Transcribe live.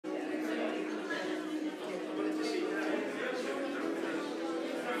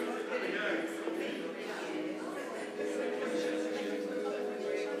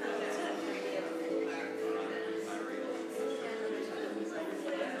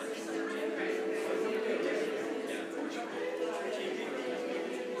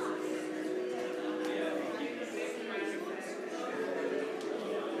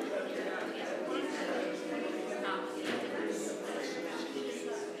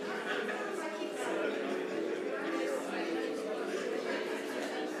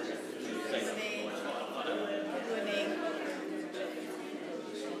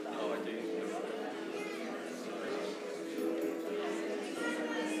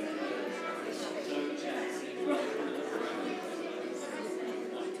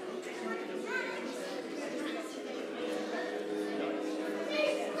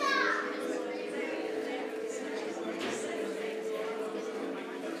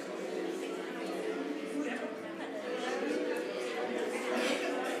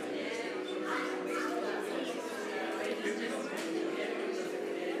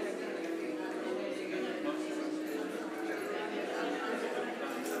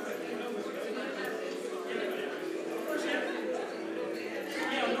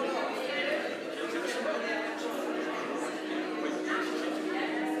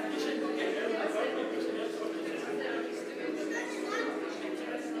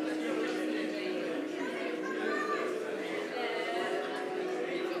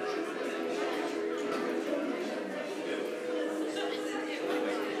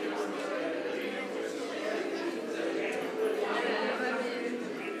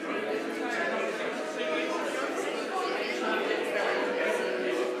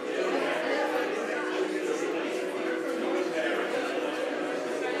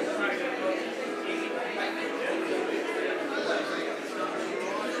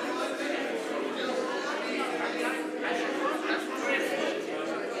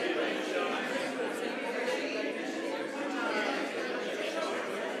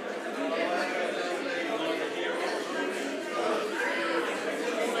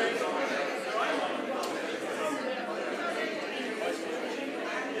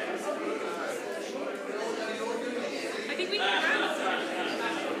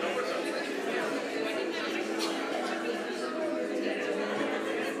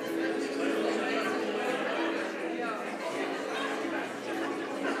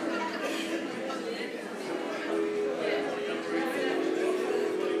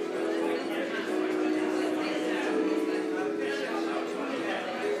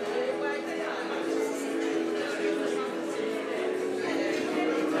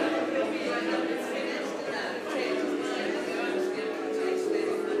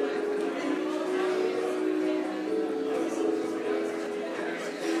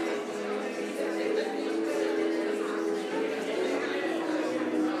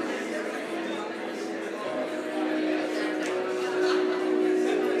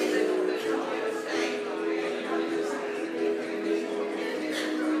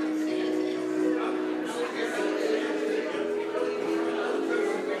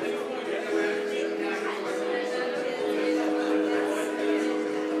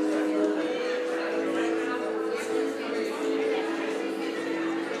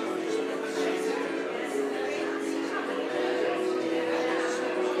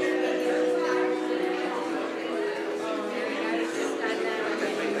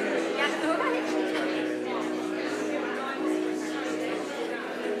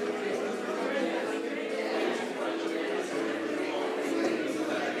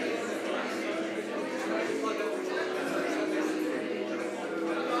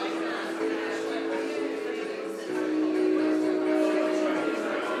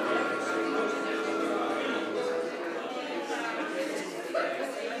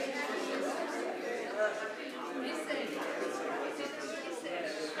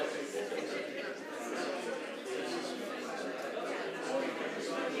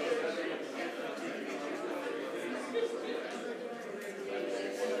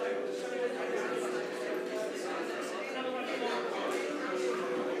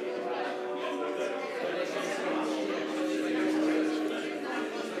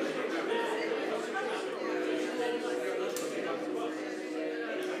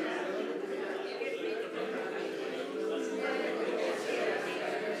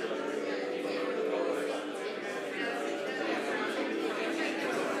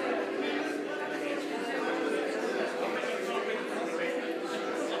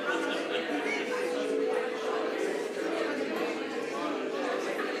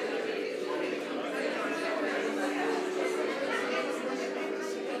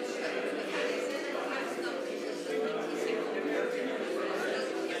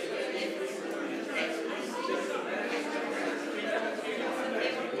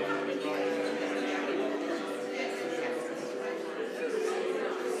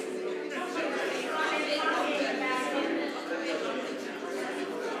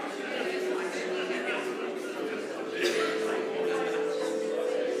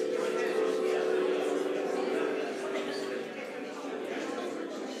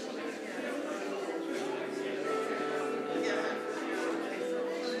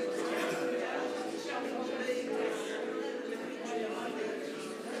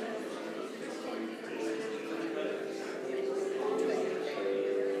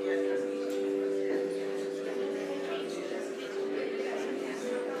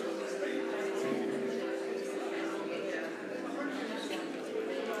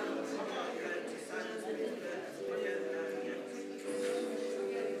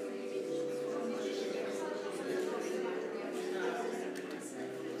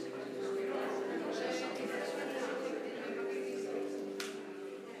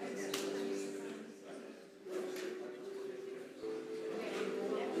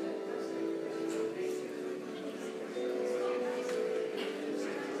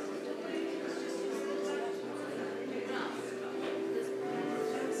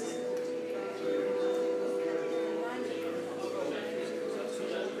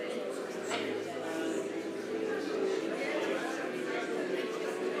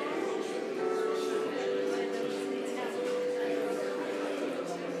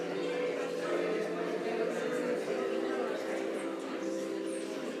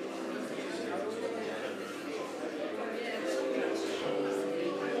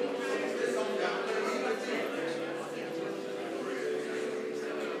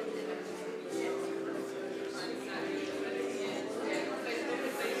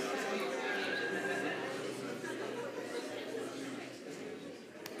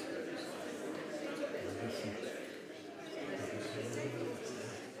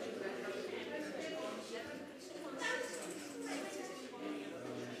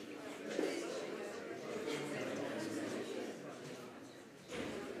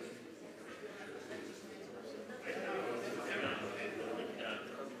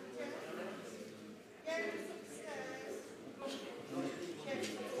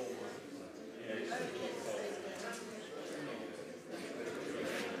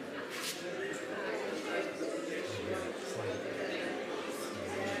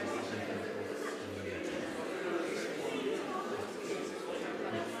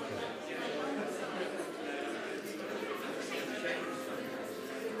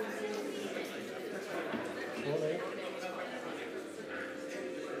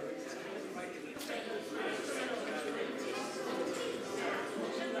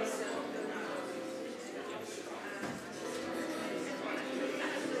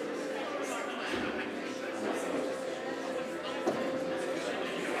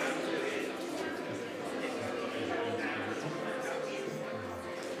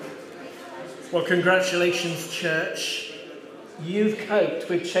Well, congratulations, church. You've coped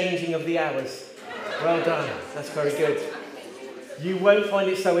with changing of the hours. Well done. That's very good. You won't find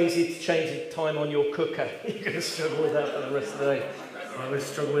it so easy to change the time on your cooker. You're going to struggle with that for the rest of the day. I will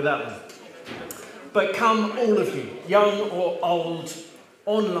struggle with that one. But come, all of you, young or old,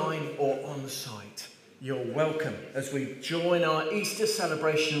 online or on site, you're welcome as we join our Easter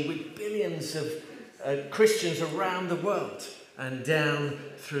celebration with billions of Christians around the world and down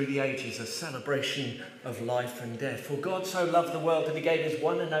through the ages, a celebration of life and death. For God so loved the world that he gave his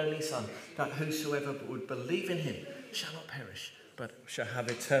one and only Son, that whosoever would believe in him shall not perish, but shall have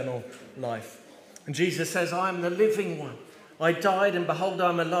eternal life. And Jesus says, I am the living one. I died, and behold, I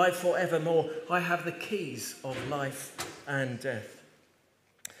am alive forevermore. I have the keys of life and death.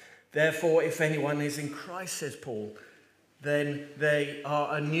 Therefore, if anyone is in Christ, says Paul, then they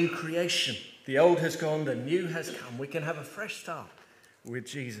are a new creation. The old has gone, the new has come. We can have a fresh start with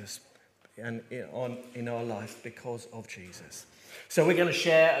Jesus and in our life because of Jesus. So we're going to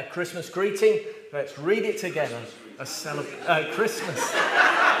share a Christmas greeting. Let's read it together. Christmas,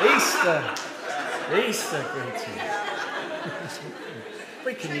 Easter greeting.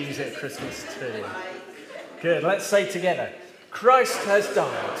 We can use it at Christmas too. Good, let's say together. Christ has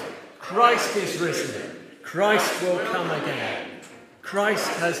died. Christ is risen. Christ will come again. Christ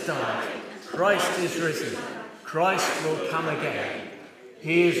has died. Christ is risen. Christ will come again.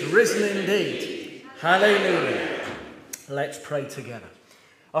 He is risen indeed. Hallelujah. Let's pray together.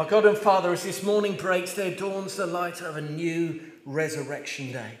 Our God and Father, as this morning breaks, there dawns the light of a new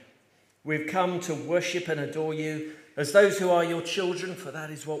resurrection day. We've come to worship and adore you as those who are your children, for that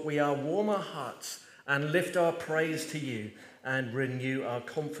is what we are. Warm our hearts and lift our praise to you and renew our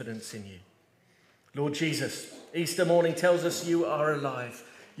confidence in you. Lord Jesus, Easter morning tells us you are alive.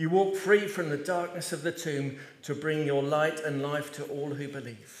 You walk free from the darkness of the tomb to bring your light and life to all who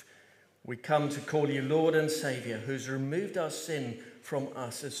believe. We come to call you Lord and Saviour, who's removed our sin from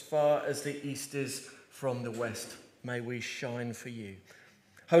us as far as the east is from the west. May we shine for you.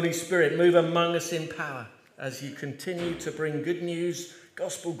 Holy Spirit, move among us in power as you continue to bring good news,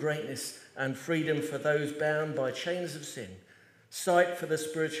 gospel greatness, and freedom for those bound by chains of sin, sight for the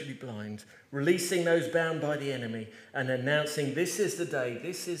spiritually blind, releasing those bound by the enemy, and announcing this is the day,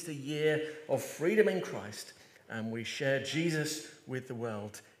 this is the year of freedom in Christ, and we share Jesus with the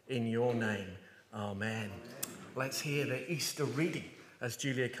world in your name. Amen. Let's hear the Easter reading as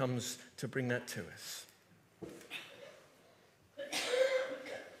Julia comes to bring that to us.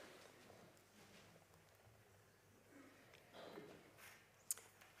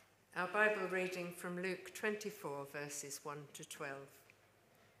 Our Bible reading from Luke 24, verses 1 to 12.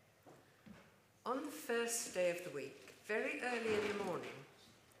 On the first day of the week, very early in the morning,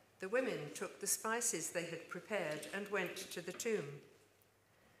 the women took the spices they had prepared and went to the tomb.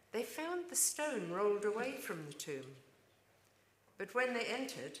 They found the stone rolled away from the tomb. But when they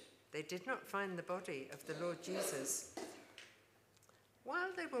entered, they did not find the body of the Lord Jesus. While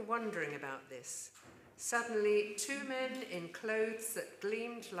they were wondering about this, suddenly 2 men in clothes that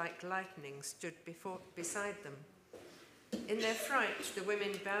gleamed like lightning stood beside them. In their fright, the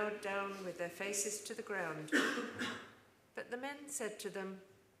women bowed down with their faces to the ground. But the men said to them,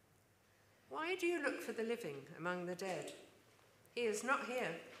 "Why do you look for the living among the dead? He is not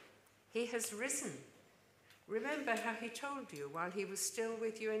here. He has risen. Remember how he told you while he was still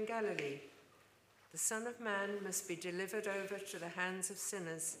with you in Galilee. The Son of Man must be delivered over to the hands of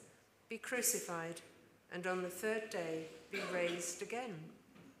sinners, be crucified, and on the third day be raised again."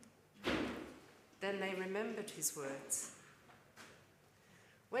 Then they remembered his words.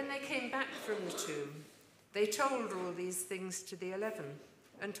 When they came back from the tomb, they told all these things to the 11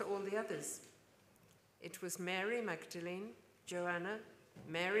 and to all the others. It was Mary Magdalene, Joanna,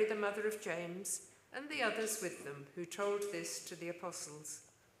 Mary the mother of James, and the others with them who told this to the apostles.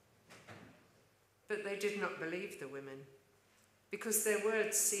 But they did not believe the women, because their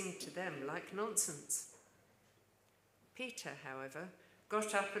words seemed to them like nonsense. Peter, however,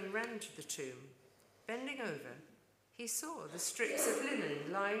 got up and ran to the tomb. Bending over, he saw the strips of linen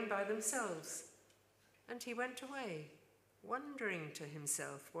lying by themselves, and he went away, wondering to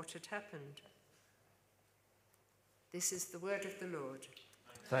himself what had happened. This is the word of the Lord.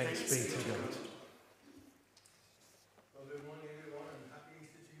 Thanks be to God. Well, good morning, everyone, and happy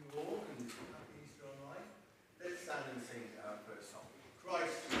Easter to you all, and happy Easter online. Let's stand and sing our first song.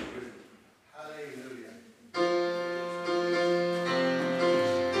 Christ is risen. Hallelujah.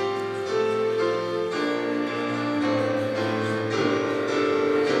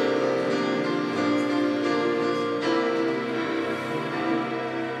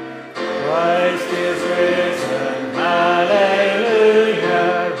 Christ is risen, hallelujah,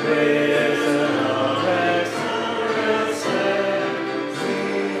 risen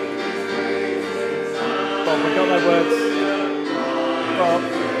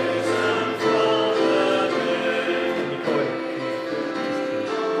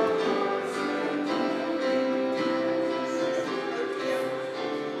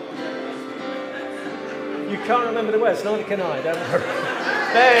can't remember the words, neither can I, don't worry.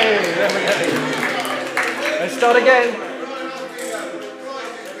 Hey, there we go. Let's start again.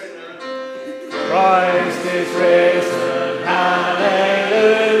 Christ is risen,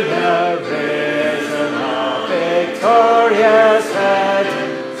 hallelujah, risen our victorious head.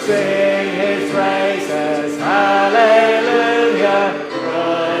 Sing his praises, hallelujah,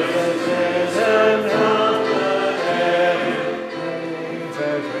 Christ is risen from the dead.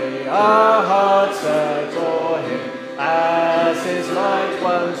 Our hearts adore him, as his light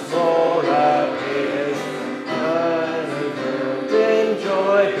once more appears. And in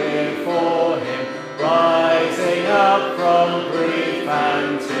joy before him, rising up from grief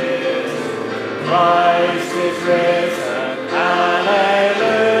and tears. Christ is risen, hallelujah,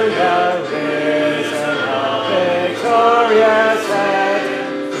 risen our victorious head.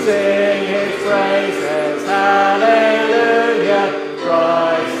 Sing his praises, hallelujah,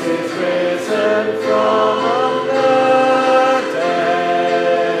 Christ is risen from the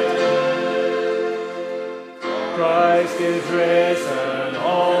dead. Christ is risen,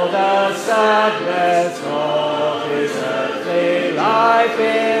 all the sadness of his earthly life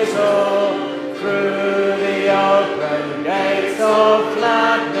is o'er. Through the open gates of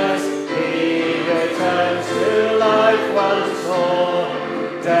gladness, he returns to life once more.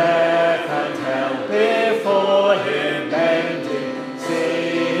 Death and hell before him bending,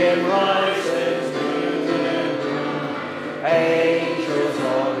 see him rising through the room. Angels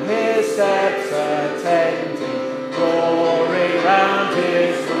on his steps attending, roaring round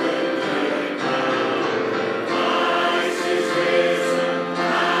his wintering crown. Christ is risen,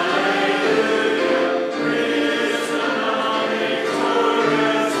 hallelujah, risen our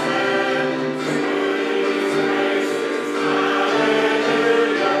victorious head. Sing his praises,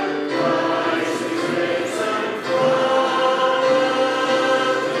 hallelujah, Christ is risen from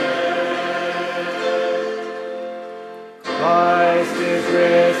the dead. Christ is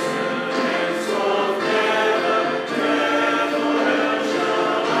risen.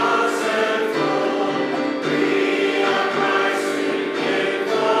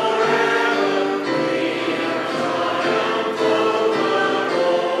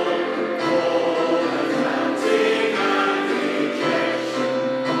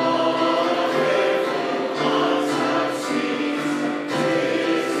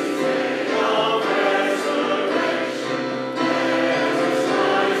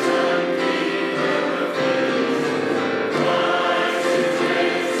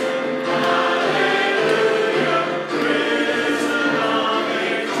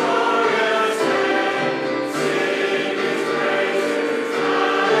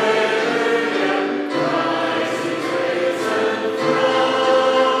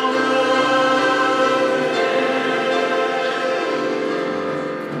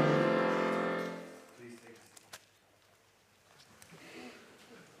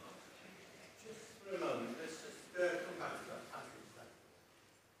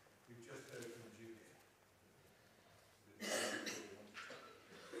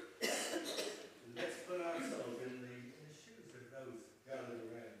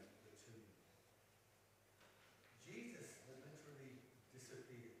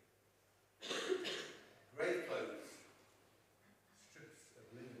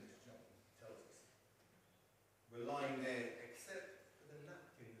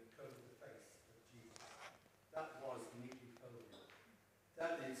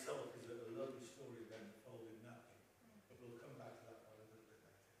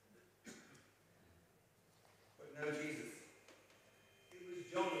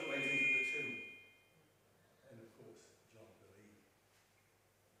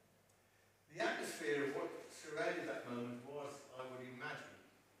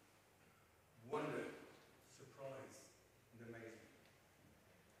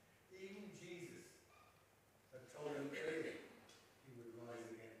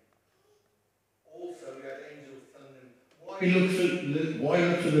 Why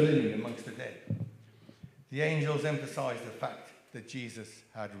look for the living amongst the dead? The angels emphasized the fact that Jesus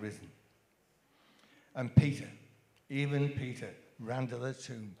had risen. And Peter, even Peter, ran to the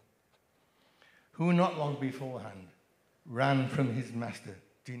tomb, who not long beforehand ran from his master,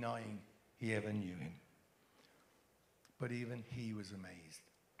 denying he ever knew him. But even he was amazed.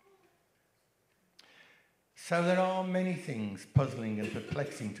 So there are many things puzzling and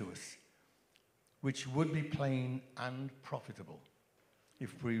perplexing to us, which would be plain and profitable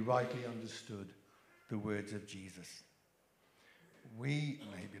if we rightly understood the words of Jesus. We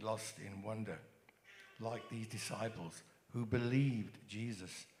may be lost in wonder, like these disciples who believed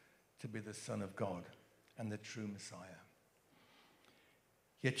Jesus to be the Son of God and the true Messiah.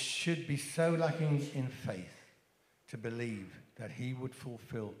 yet should be so lacking in faith to believe that he would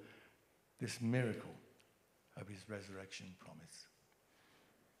fulfill this miracle of his resurrection promise.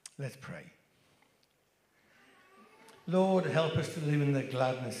 Let's pray. Lord, help us to live in the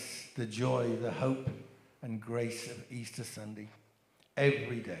gladness, the joy, the hope and grace of Easter Sunday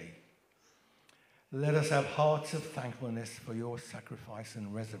every day. Let us have hearts of thankfulness for your sacrifice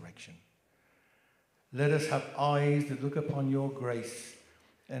and resurrection. Let us have eyes that look upon your grace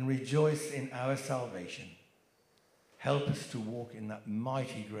and rejoice in our salvation. Help us to walk in that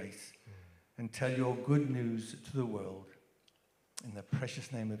mighty grace and tell your good news to the world. In the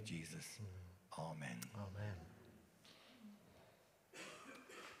precious name of Jesus. Amen. Amen.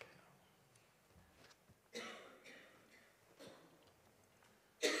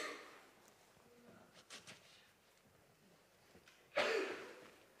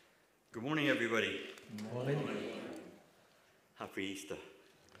 Good morning, everybody. Good morning. Happy Easter.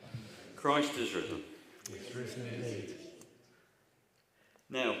 Christ is risen. He's risen indeed.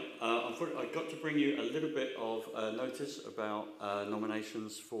 Now, I've got to bring you a little bit of notice about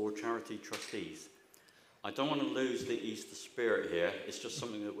nominations for charity trustees. I don't want to lose the Easter spirit here. It's just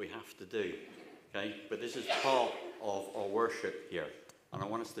something that we have to do, okay? But this is part of our worship here, and I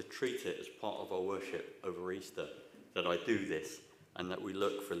want us to treat it as part of our worship over Easter, that I do this, and that we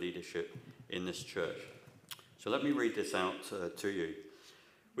look for leadership in this church. So let me read this out to you.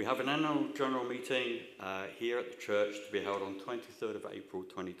 We have an annual general meeting here at the church to be held on 23rd of April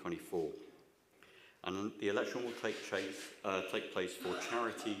 2024. And the election will take place for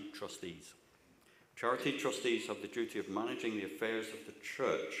charity trustees. Charity trustees have the duty of managing the affairs of the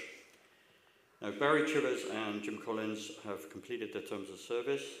church. Now, Barry Chivers and Jim Collins have completed their terms of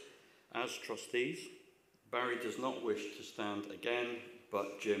service as trustees. Barry does not wish to stand again,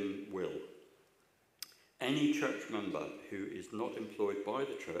 but Jim will. Any church member who is not employed by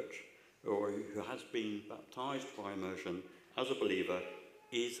the church or who has been baptized by immersion as a believer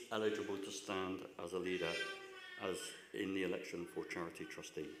is eligible to stand as a leader as in the election for charity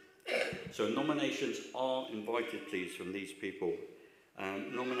trustee. So nominations are invited, please, from these people.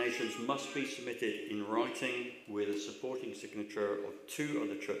 Nominations must be submitted in writing with a supporting signature of 2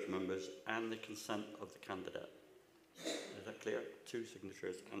 other church members and the consent of the candidate. Is that clear? 2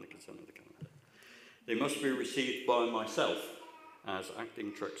 signatures and the consent of the candidate. They must be received by myself as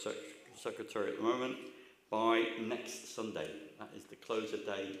acting church secretary at the moment by next Sunday. That is the close of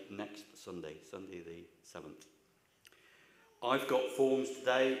day next Sunday, Sunday the 7th. I've got forms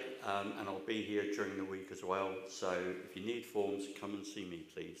today, and I'll be here during the week as well. So if you need forms, come and see me,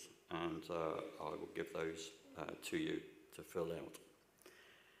 please, and I will give those to you to fill out.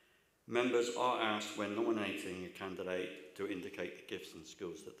 Members are asked when nominating a candidate to indicate the gifts and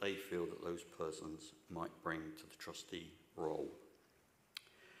skills that they feel that those persons might bring to the trustee role.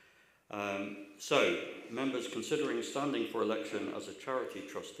 So, members considering standing for election as a charity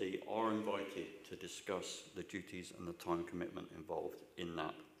trustee are invited to discuss the duties and the time commitment involved in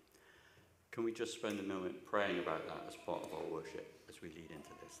that. Can we just spend a moment praying about that as part of our worship as we lead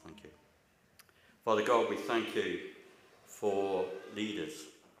into this? Thank you. Father God, we thank you for leaders.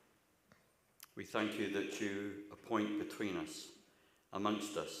 We thank you that you appoint between us,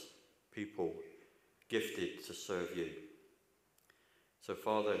 amongst us, people gifted to serve you. So,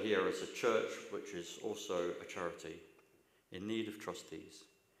 Father, here as a church, which is also a charity, in need of trustees,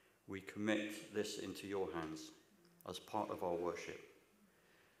 we commit this into your hands as part of our worship,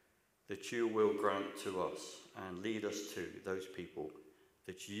 that you will grant to us and lead us to those people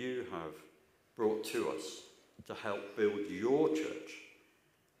that you have brought to us to help build your church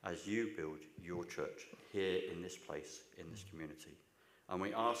as you build your church here in this place, in this community. And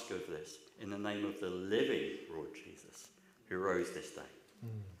we ask of this in the name of the living Lord Jesus, who rose this day.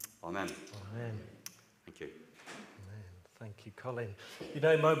 Amen. Amen. Thank you. Amen. Thank you, Colin. You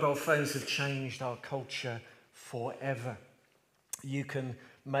know, mobile phones have changed our culture forever. You can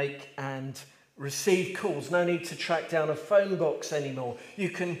make and receive calls. No need to track down a phone box anymore. You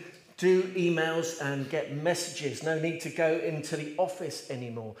can do emails and get messages. No need to go into the office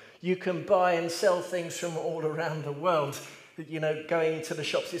anymore. You can buy and sell things from all around the world. You know, going to the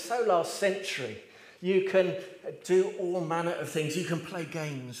shops. It's so last century. You can do all manner of things. You can play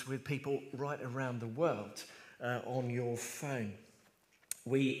games with people right around the world on your phone.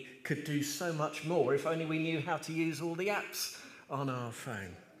 We could do so much more if only we knew how to use all the apps on our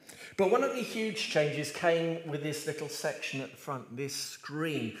phone. But one of the huge changes came with this little section at the front, this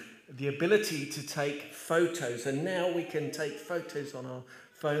screen, the ability to take photos. And now we can take photos on our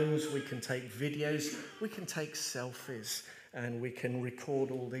phones, we can take videos, we can take selfies, and we can record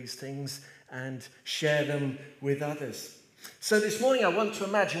all these things and share them with others. So this morning I want to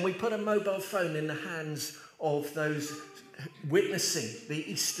imagine we put a mobile phone in the hands of those witnessing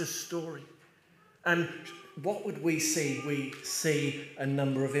the Easter story. And what would we see? We see a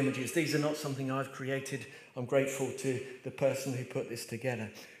number of images. These are not something I've created. I'm grateful to the person who put this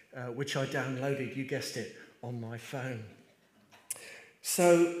together, which I downloaded, you guessed it, on my phone.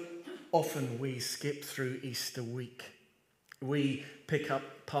 So often we skip through Easter week. We pick up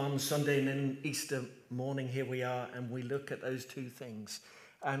Palm Sunday and then Easter morning, here we are, and we look at those two things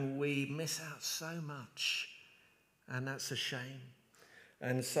and we miss out so much, and that's a shame.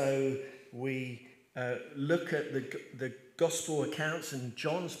 And so we look at the gospel accounts, and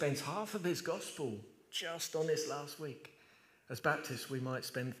John spends half of his gospel just on this last week. As Baptists, we might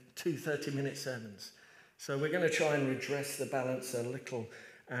spend 2 30-minute sermons. So we're going to try and redress the balance a little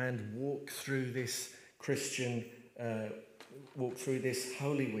and walk through this walk through this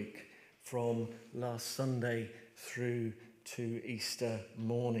Holy Week from last Sunday through to Easter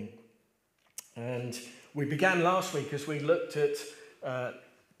morning. And we began last week as we looked at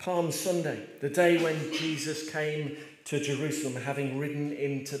Palm Sunday, the day when Jesus came to Jerusalem, having ridden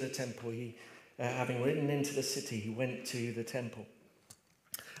into the temple. Having ridden into the city, he went to the temple.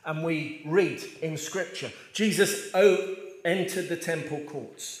 And we read in Scripture, Jesus entered the temple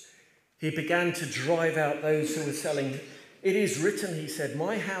courts. He began to drive out those who were selling. It is written, he said,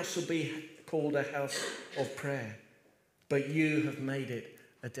 my house will be called a house of prayer, but you have made it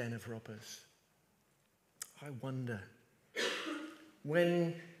a den of robbers. I wonder,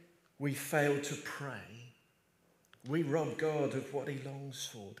 when we fail to pray, we rob God of what he longs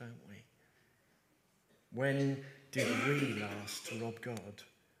for, don't we? When did we last rob God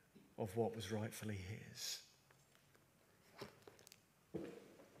of what was rightfully his?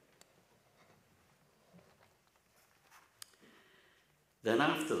 Then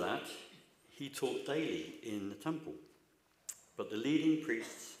after that, he taught daily in the temple. But the leading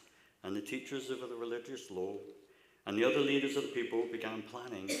priests and the teachers of the religious law and the other leaders of the people began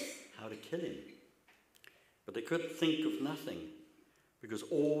planning how to kill him. But they could think of nothing, because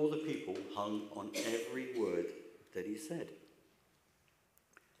all the people hung on every word that he said.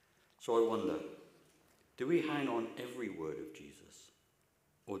 So I wonder, do we hang on every word of Jesus,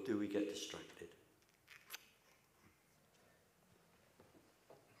 or do we get distracted?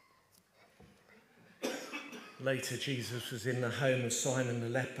 Later, Jesus was in the home of Simon the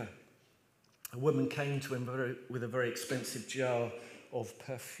leper. A woman came to him with a very expensive jar of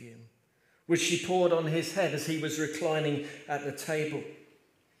perfume, which she poured on his head as he was reclining at the table.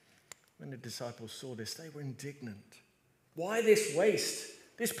 When the disciples saw this, they were indignant. Why this waste?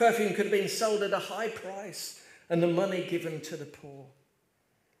 This perfume could have been sold at a high price and the money given to the poor.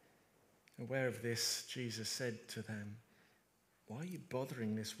 Aware of this, Jesus said to them, why are you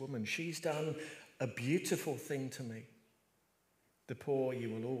bothering this woman? She's done a beautiful thing to me. The poor you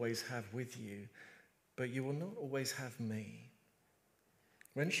will always have with you, but you will not always have me.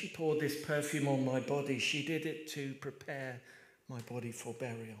 When she poured this perfume on my body, she did it to prepare my body for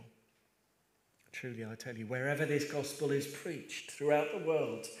burial. Truly, I tell you, wherever this gospel is preached throughout the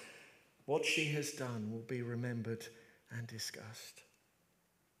world, what she has done will be remembered and discussed.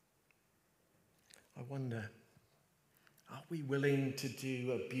 I wonder, are we willing to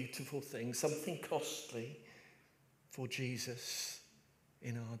do a beautiful thing, something costly for Jesus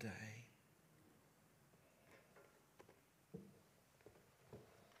in our day?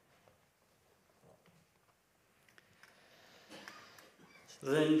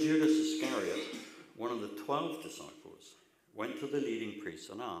 Then Judas Iscariot, one of the 12 disciples, went to the leading priests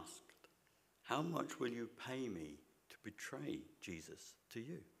and asked, how much will you pay me to betray Jesus to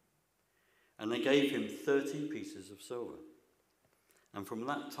you? And they gave him 30 pieces of silver. And from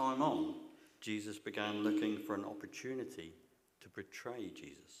that time on, Jesus began looking for an opportunity to betray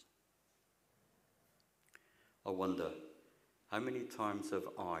Jesus. I wonder, how many times have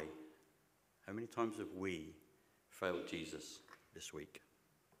we failed Jesus this week?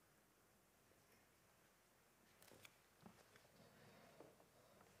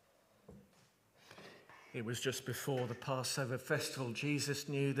 It was just before the Passover festival. Jesus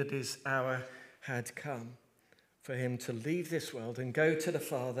knew that his hour had come for him to leave this world and go to the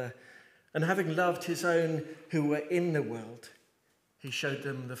Father. And having loved his own who were in the world, he showed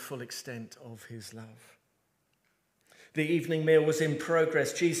them the full extent of his love. The evening meal was in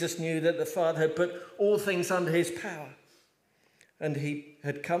progress. Jesus knew that the Father had put all things under his power, and he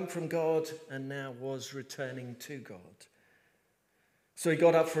had come from God and now was returning to God. So he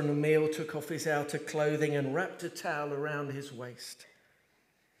got up from the meal, took off his outer clothing and wrapped a towel around his waist.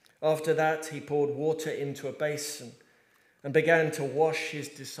 After that, he poured water into a basin and began to wash his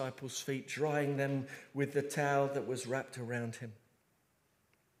disciples' feet, drying them with the towel that was wrapped around him.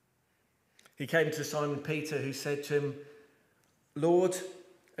 He came to Simon Peter, who said to him, "Lord,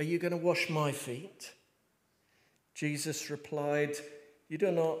 are you going to wash my feet?" Jesus replied, "You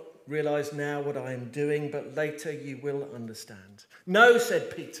do not realize now what I am doing, but later you will understand." "No,"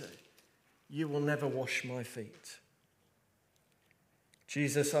 said Peter, "you will never wash my feet."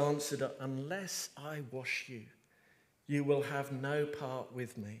 Jesus answered, "Unless I wash you, you will have no part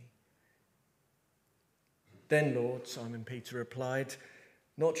with me." "Then, Lord," Simon Peter replied,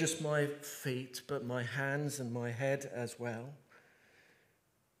 "not just my feet, but my hands and my head as well."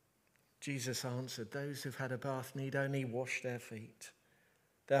 Jesus answered, "Those who've had a bath need only wash their feet.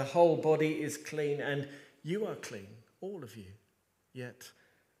 Their whole body is clean, and you are clean, all of you. Yet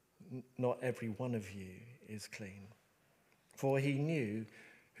not every one of you is clean." For he knew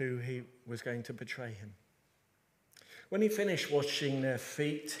who he was going to betray him. When he finished washing their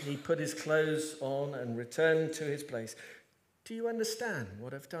feet, he put his clothes on and returned to his place. "Do you understand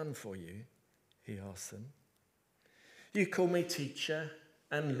what I've done for you?" he asked them. "You call me teacher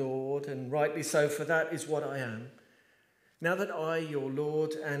and Lord, and rightly so, for that is what I am. Now that I, your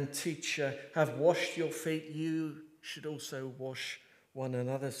Lord and teacher, have washed your feet, you should also wash one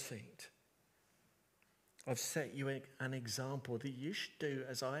another's feet. I've set you an example that you should do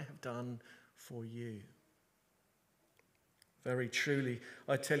as I have done for you. Very truly,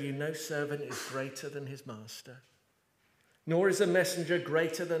 I tell you, no servant is greater than his master, nor is a messenger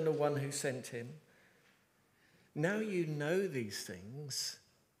greater than the one who sent him. Now you know these things,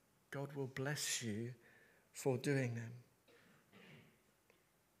 God will bless you for doing them."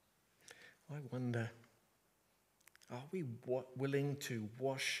 I wonder, are we willing to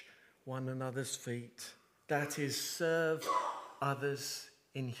wash one another's feet? That is, serve others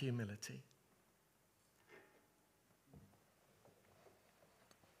in humility.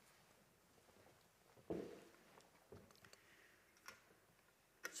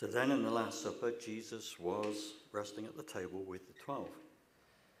 So then in the Last Supper, Jesus was resting at the table with the 12.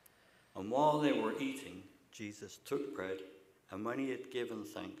 And while they were eating, Jesus took bread, and when he had given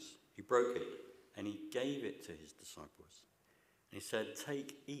thanks, he broke it, and he gave it to his disciples. And he said,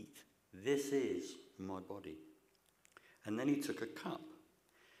 "Take, eat, this is my body." And then he took a cup,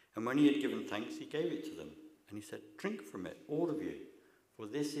 and when he had given thanks, he gave it to them. And he said, "Drink from it, all of you, for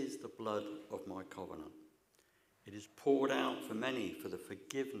this is the blood of my covenant. It is poured out for many for the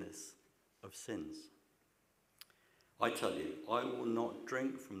forgiveness of sins. I tell you, I will not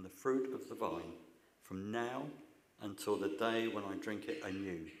drink from the fruit of the vine from now until the day when I drink it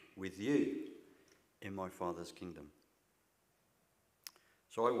anew with you in my Father's kingdom."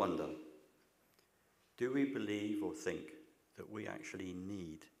 So I wonder, do we believe or think that we actually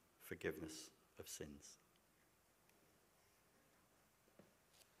need forgiveness of sins?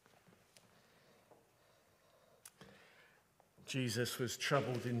 Jesus was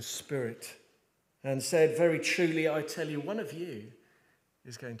troubled in spirit and said, "Very truly, I tell you, one of you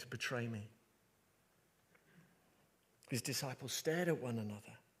is going to betray me." His disciples stared at one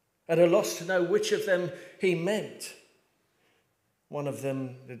another, at a loss to know which of them he meant. One of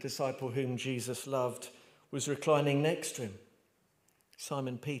them, the disciple whom Jesus loved, was reclining next to him.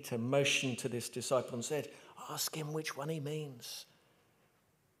 Simon Peter motioned to this disciple and said, "Ask him which one he means."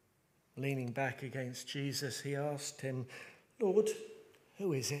 Leaning back against Jesus, he asked him, "Lord,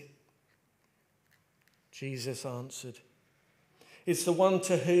 who is it?" Jesus answered, "It's the one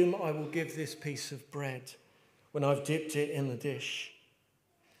to whom I will give this piece of bread when I've dipped it in the dish."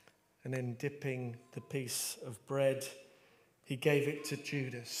 And then dipping the piece of bread, he gave it to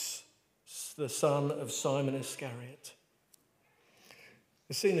Judas, the son of Simon Iscariot.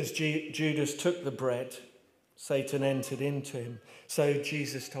 As soon as Judas took the bread, Satan entered into him. So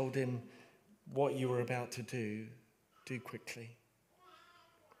Jesus told him, "What you were about to do quickly."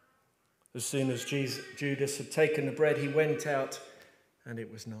 As soon as Judas had taken the bread, he went out, and it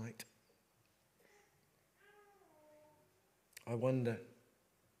was night. I wonder,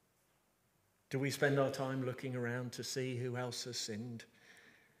 do we spend our time looking around to see who else has sinned?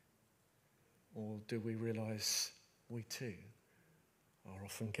 Or do we realize we too are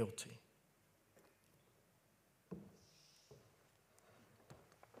often guilty?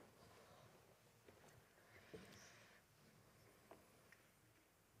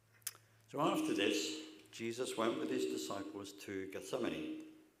 So after this, Jesus went with his disciples to Gethsemane.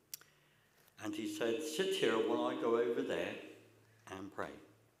 And he said, "Sit here while I go over there and pray."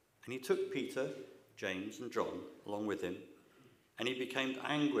 And he took Peter, James, and John along with him, and he became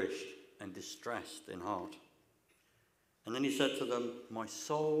anguished and distressed in heart. And then he said to them, "My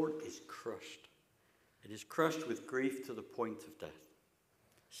soul is crushed It is crushed with grief to the point of death.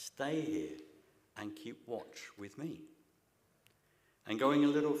 Stay here and keep watch with me." And going a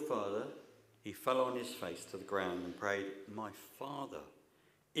little further, he fell on his face to the ground and prayed, "My Father,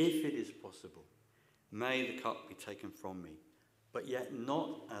 if it is possible, may the cup be taken from me, but yet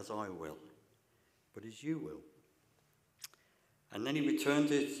not as I will, but as you will." And then he returned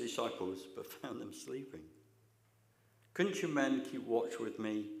to his disciples, but found them sleeping. "Couldn't you men keep watch with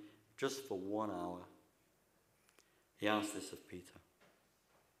me just for 1 hour?" He asked this of Peter.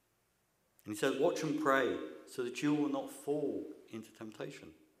 And he said, "Watch and pray so that you will not fall into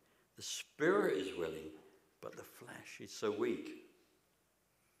temptation. The spirit is willing, but the flesh is so weak."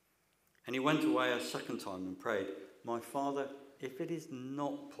 And he went away a second time and prayed, "My Father, if it is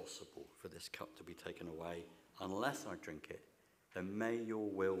not possible for this cup to be taken away unless I drink it, then may your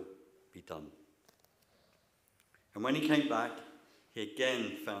will be done." And when he came back, he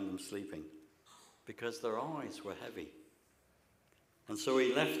again found them sleeping, because their eyes were heavy. And so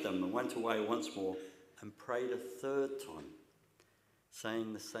he left them and went away once more and prayed a third time,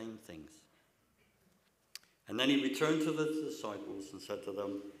 saying the same things. And then he returned to the disciples and said to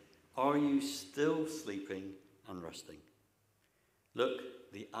them, "Are you still sleeping and resting?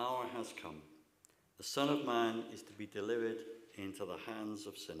 Look, the hour has come. The Son of Man is to be delivered into the hands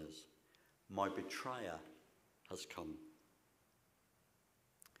of sinners. My betrayer has come."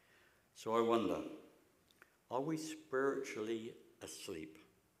 So I wonder, are we spiritually asleep?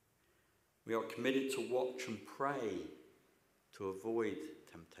 We are committed to watch and pray to avoid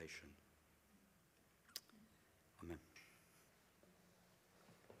temptation. Amen.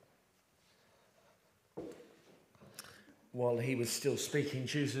 While he was still speaking,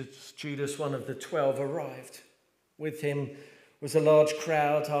 Judas, one of the 12, arrived. With him was a large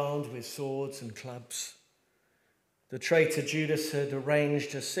crowd armed with swords and clubs. The traitor Judas had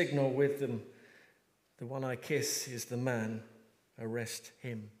arranged a signal with them. "The one I kiss is the man. Arrest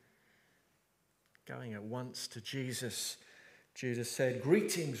him." Going at once to Jesus, Judas said,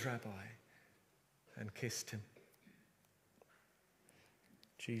 "Greetings, Rabbi," and kissed him.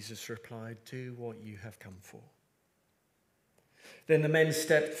 Jesus replied, "Do what you have come for." Then the men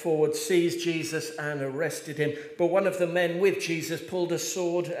stepped forward, seized Jesus and arrested him. But one of the men with Jesus pulled a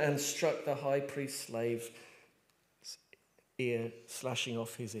sword and struck the high priest's slave's ear, slashing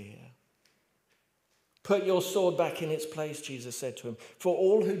off his ear. "Put your sword back in its place," Jesus said to him, "for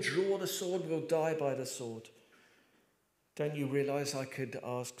all who draw the sword will die by the sword. Don't you realize I could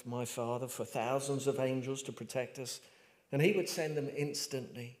ask my Father for thousands of angels to protect us, and he would send them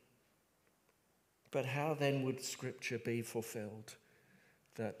instantly? But how then would Scripture be fulfilled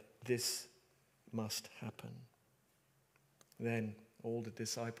that this must happen?" Then all the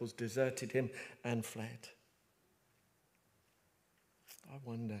disciples deserted him and fled. I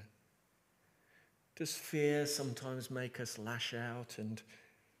wonder, does fear sometimes make us lash out and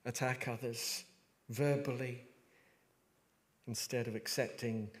attack others verbally instead of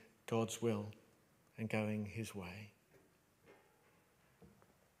accepting God's will and going his way?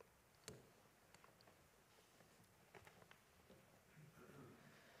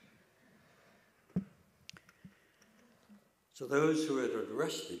 So those who had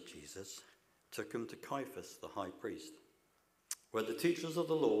arrested Jesus took him to Caiaphas, the high priest, where the teachers of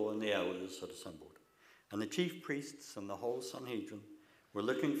the law and the elders had assembled. And the chief priests and the whole Sanhedrin were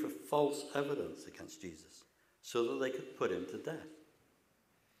looking for false evidence against Jesus, so that they could put him to death.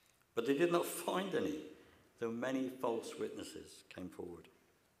 But they did not find any, though many false witnesses came forward.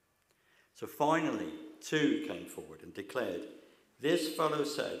 So finally, 2 came forward and declared, "This fellow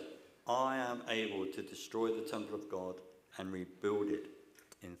said, 'I am able to destroy the temple of God and rebuild it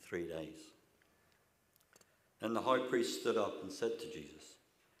in 3 days.'" Then the high priest stood up and said to Jesus,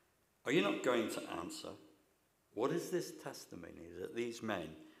 "Are you not going to answer? What is this testimony that these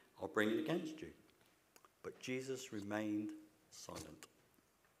men are bringing against you?" But Jesus remained silent.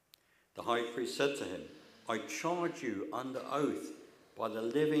 The high priest said to him, "I charge you under oath by the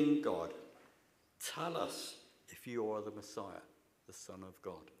living God. Tell us if you are the Messiah, the Son of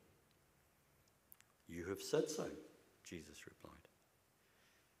God." "You have said so," Jesus replied.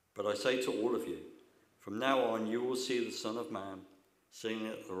 "But I say to all of you, from now on you will see the Son of Man sitting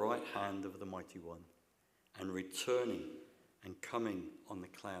at the right hand of the Mighty One and returning and coming on the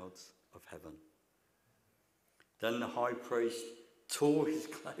clouds of heaven." Then the high priest tore his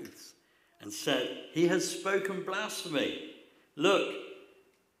clothes and said, "He has spoken blasphemy. Look,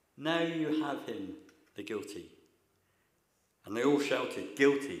 now you have him, the guilty." And they all shouted,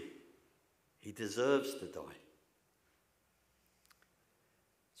 "Guilty. He deserves to die."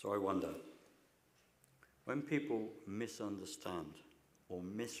 So I wonder, when people misunderstand or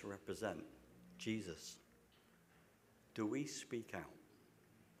misrepresent Jesus, do we speak out?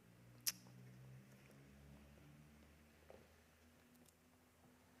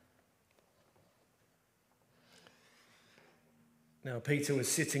 Now Peter was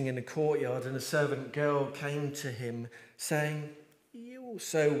sitting in the courtyard, and a servant girl came to him, saying, "You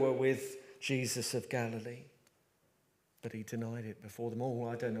also were with Jesus of Galilee." But he denied it before them all.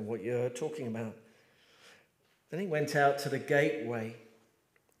 "I don't know what you're talking about." Then he went out to the gateway,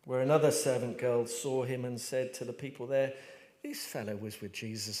 where another servant girl saw him and said to the people there, "This fellow was with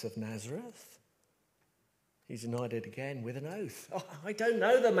Jesus of Nazareth." He denied it again with an oath. "Oh, I don't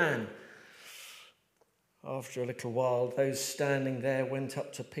know the man." After a little while, those standing there went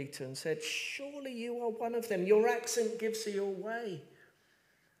up to Peter and said, "Surely you are one of them. Your accent gives you away."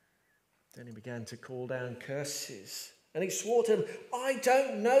 Then he began to call down curses, and he swore to them, "I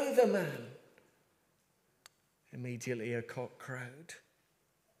don't know the man." Immediately a cock crowed.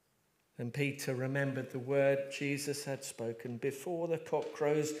 And Peter remembered the word Jesus had spoken, "Before the cock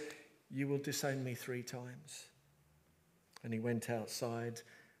crows, you will disown me 3 times." And he went outside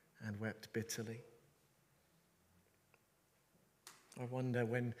and wept bitterly. I wonder,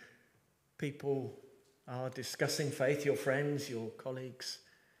 when people are discussing faith, your friends, your colleagues,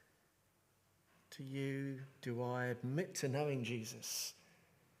 do I admit to knowing Jesus?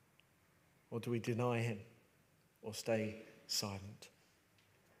 Or do we deny him or stay silent?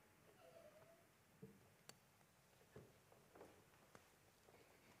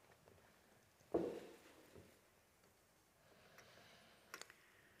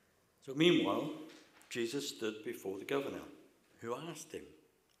 So meanwhile, Jesus stood before the governor, who asked him,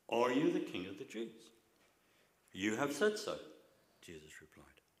 "Are you the king of the Jews?" "You have said so," Jesus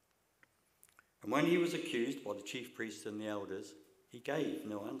replied. And when he was accused by the chief priests and the elders, he gave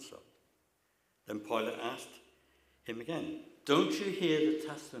no answer. Then Pilate asked him again, "Don't you hear the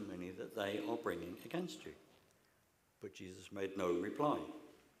testimony that they are bringing against you?" But Jesus made no reply,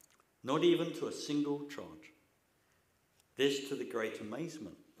 not even to a single charge. This to the great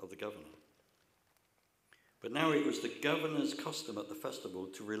amazement of the governor. But now it was the governor's custom at the festival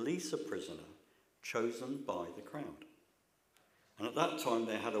to release a prisoner chosen by the crowd. And at that time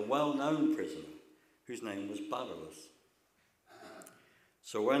they had a well-known prisoner whose name was Barabbas.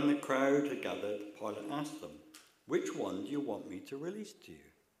 So when the crowd had gathered, Pilate asked them, "Which one do you want me to release to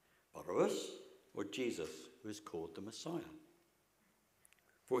you, Barabbas or Jesus, who is called the Messiah?"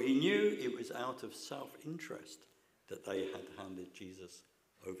 For he knew it was out of self-interest that they had handed Jesus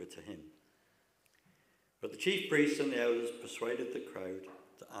over to him. But the chief priests and the elders persuaded the crowd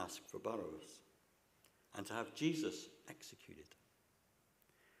to ask for Barabbas and to have Jesus executed.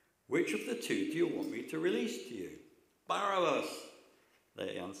 "Which of the 2 do you want me to release to you?" "Barabbas,"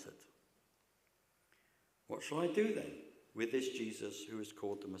 they answered. "What shall I do then with this Jesus who is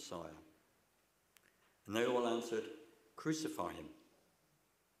called the Messiah?" And they all answered, "Crucify him."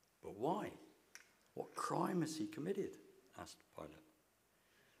 "But why? What crime has he committed?" asked Pilate.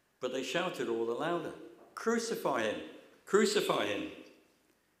 But they shouted all the louder, "Crucify him! Crucify him!"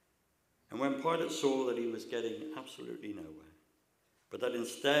 And when Pilate saw that he was getting absolutely nowhere, but that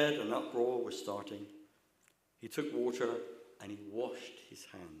instead an uproar was starting, he took water and he washed his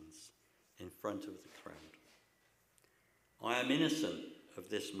hands in front of the crowd. "I am innocent of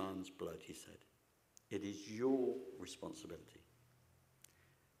this man's blood," he said. "It is your responsibility."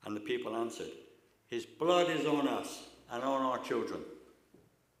 And the people answered, "His blood is on us and on our children."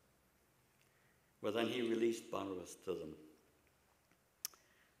 Well, then he released Barabbas to them.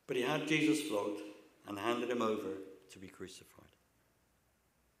 But he had Jesus flogged and handed him over to be crucified.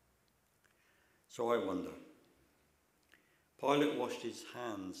 So I wonder, Pilate washed his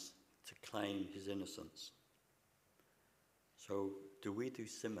hands to claim his innocence. So do we do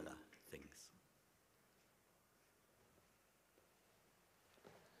similar things?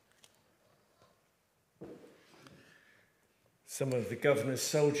 Some of the governor's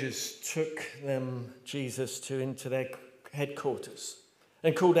soldiers took Jesus into their headquarters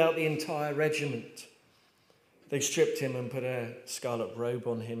and called out the entire regiment. They stripped him and put a scarlet robe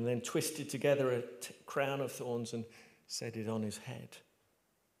on him, then twisted together a crown of thorns and set it on his head.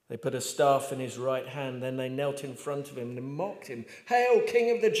 They put a staff in his right hand, then they knelt in front of him and mocked him. "Hail,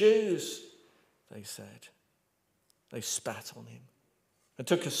 King of the Jews," they said. They spat on him and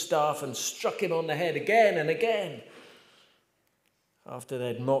took a staff and struck him on the head again and again. After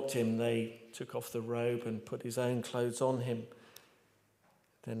they'd mocked him, they took off the robe and put his own clothes on him.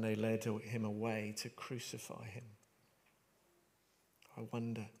 Then they led him away to crucify him. I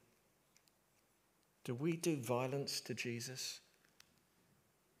wonder, do we do violence to Jesus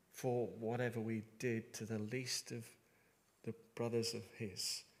for whatever we did to the least of the brothers of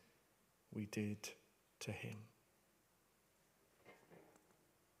his we did to him.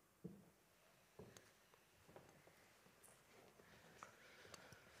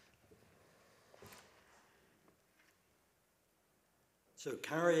 So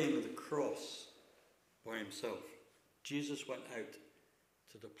carrying the cross by himself, Jesus went out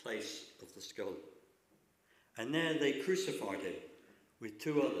to the place of the skull. And there they crucified him with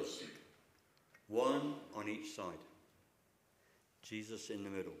two others, one on each side, Jesus in the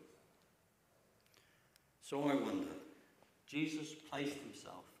middle. So I wonder, Jesus placed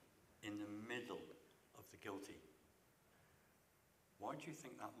himself in the middle of the guilty. Why do you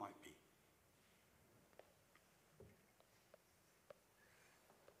think that might be?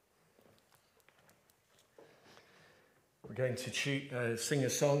 We're going to sing a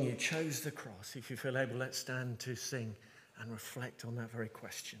song, You Chose the Cross. If you feel able, let's stand to sing and reflect on that very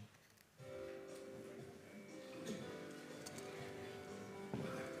question.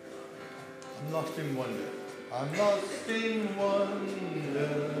 I'm lost in wonder. I'm lost in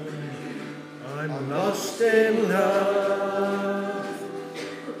wonder. I'm lost in love.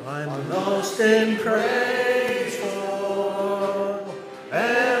 I'm lost in praise for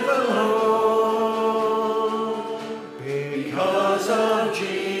evermore. Because of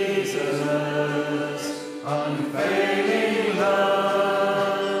Jesus' unfailing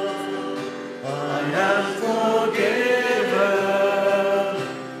love, I am forgiven,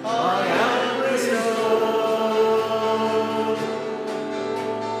 I am restored.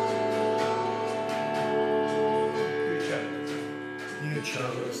 You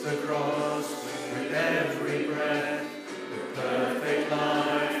chose the cross with every breath, the perfect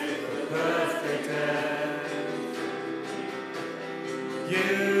life, the perfect death.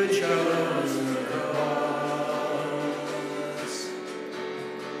 You chose the cross,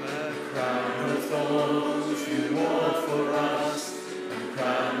 the crown of thorns you wore for us, and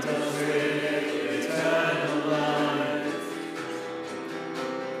crowned us with eternal life.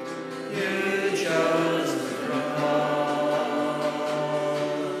 You chose the cross,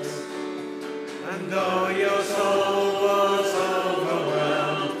 and though your soul was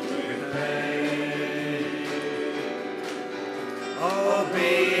overwhelmed with pain,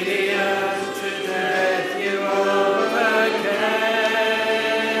 obedient to death you overcame.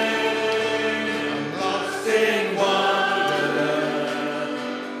 I'm lost in wonder,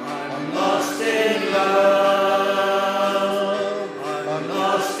 I'm lost in love, I'm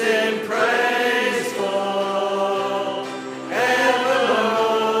lost in praise for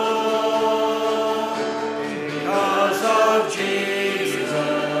evermore. Because of Jesus'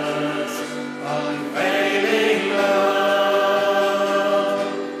 unfailing love,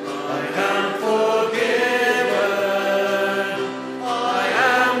 I am forgiven, I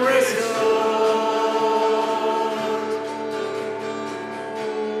am restored.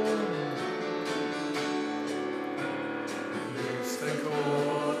 Loose the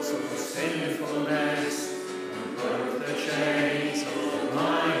cords of sinfulness and broke the chains of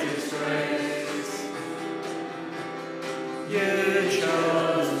my disgrace. You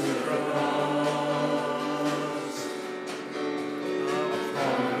chose the cross.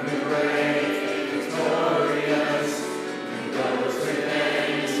 From the grave, victorious, you rose with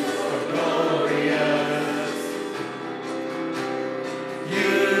names so glorious.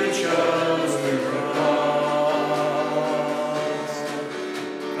 You chose the cross.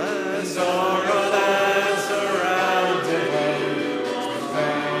 The sorrow that surrounded you was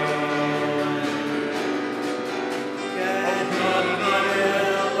pain. Get not my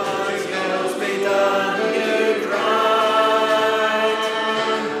will, but yours be done, you cried.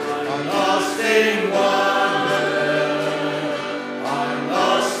 I'm lost in wonder, I'm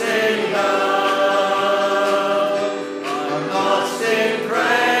lost in love, I'm lost in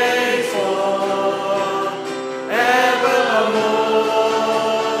praise for evermore.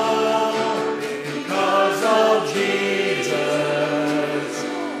 Because of Jesus'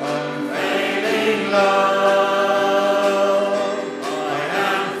 unfailing love, I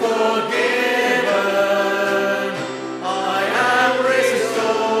am forgiven, I am restored.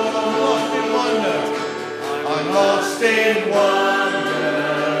 I'm lost in wonder,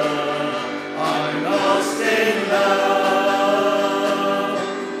 I'm lost in love,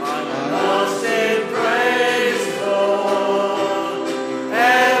 I'm lost in praise for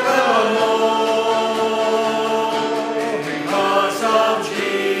evermore. Because of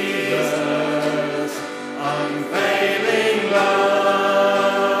Jesus' unfailing love,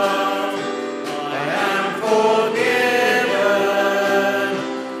 I am forgiven,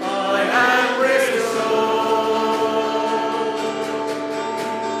 I am restored.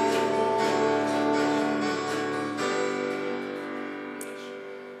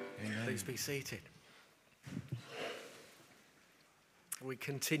 seated. We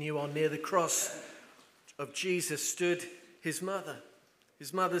continue on. Near the cross of Jesus stood his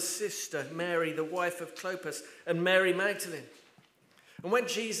mother's sister, Mary, the wife of Clopas, and Mary Magdalene. And when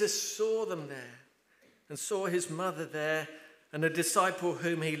Jesus saw them there and saw his mother there and a disciple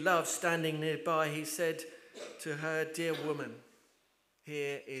whom he loved standing nearby, he said to her, "Dear woman,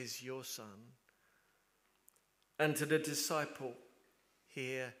 here is your son." And to the disciple,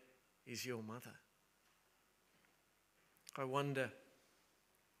 "Here is your mother." I wonder,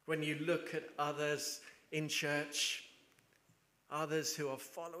 when you look at others in church, others who are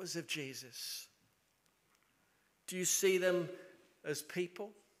followers of Jesus, do you see them as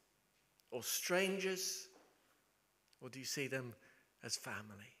people or strangers, or do you see them as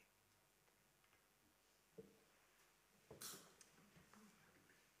family?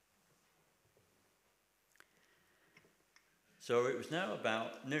 So it was now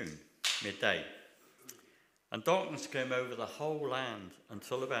about noon, midday, and darkness came over the whole land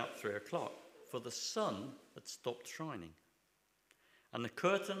until about 3 o'clock, for the sun had stopped shining, and the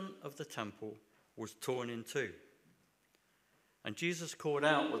curtain of the temple was torn in two. And Jesus called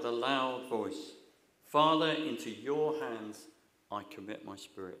out with a loud voice, "Father, into your hands I commit my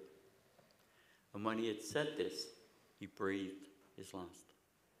spirit." And when he had said this, he breathed his last.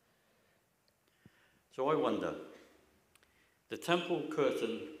 So I wonder, the temple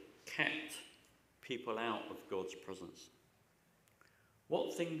curtain kept people out of God's presence.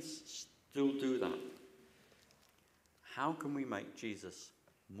 What things still do that? How can we make Jesus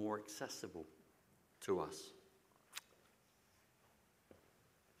more accessible to us?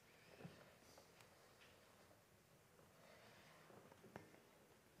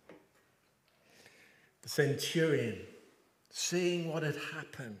 The centurion, seeing what had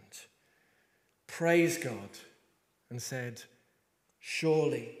happened, praised God and said,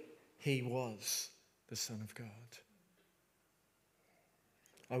 "Surely he was the Son of God."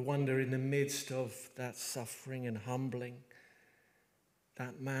 I wonder, in the midst of that suffering and humbling,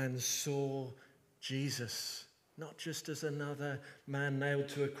 that man saw Jesus not just as another man nailed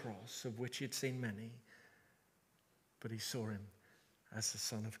to a cross, of which he'd seen many, but he saw him as the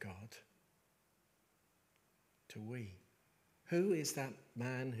Son of God. To we, who is that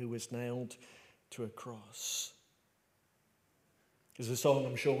man who was nailed to a cross? There's a song,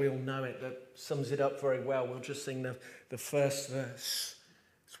 I'm sure we all know it, that sums it up very well. We'll just sing the first verse.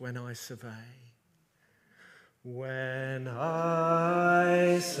 It's "When I Survey." When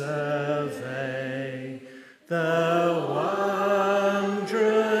I survey the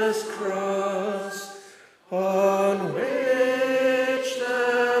wondrous cross on which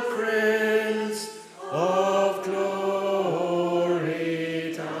the Prince of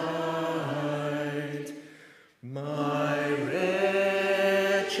Glory died, my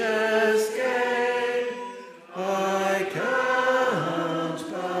riches gain I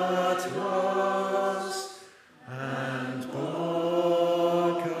count but loss, and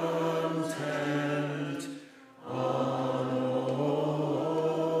pour content on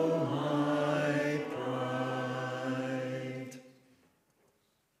all my pride.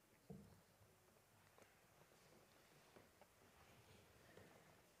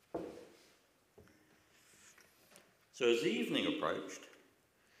 So as evening approached,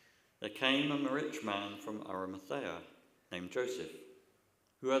 there came a rich man from Arimathea named Joseph,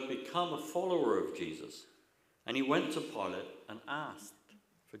 who had become a follower of Jesus, and he went to Pilate and asked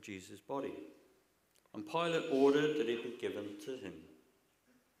for Jesus' body. And Pilate ordered that it be given to him.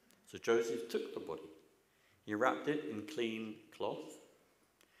 So Joseph took the body. He wrapped it in clean cloth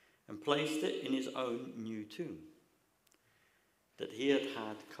and placed it in his own new tomb that he had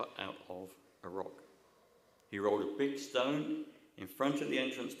cut out of a rock. He rolled a big stone in front of the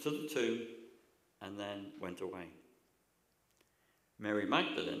entrance to the tomb and then went away. Mary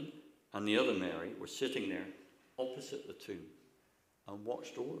Magdalene and the other Mary were sitting there opposite the tomb and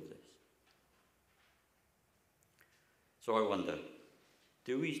watched all of this. So I wonder,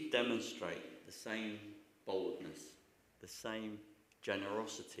 do we demonstrate the same boldness, the same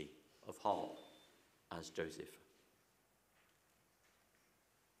generosity of heart as Joseph?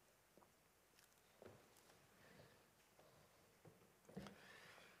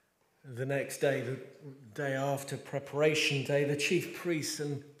 The next day, the day after Preparation Day, the chief priests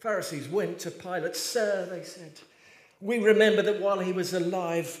and Pharisees went to Pilate. "Sir," they said, "we remember that while he was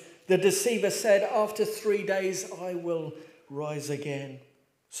alive, the deceiver said, 'After 3 days I will rise again.'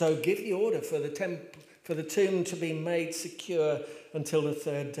 So give the order for the tomb to be made secure until the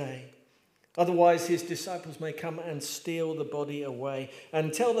 3rd day. Otherwise his disciples may come and steal the body away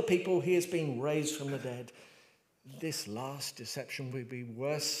and tell the people he has been raised from the dead. This last deception will be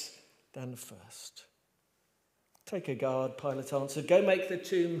worse than the first. Take a guard, Pilate answered. Go make the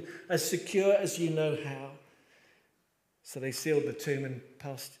tomb as secure as you know how. So they sealed the tomb and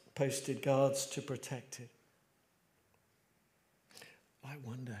posted guards to protect it. I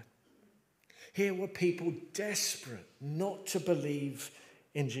wonder, here were people desperate not to believe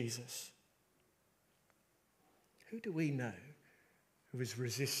in Jesus. Who do we know who is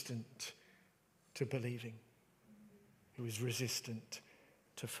resistant to believing, who is resistant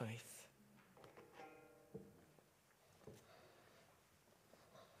to faith?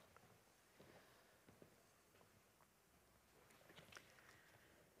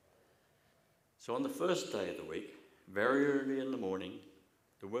 So on the first day of the week, very early in the morning,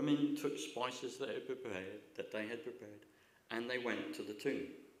 the women took spices that they had prepared, and they went to the tomb.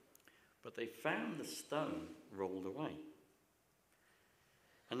 But they found the stone rolled away.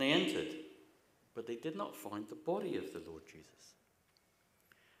 And they entered, but they did not find the body of the Lord Jesus.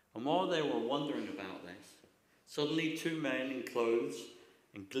 And while they were wondering about this, suddenly two men in clothes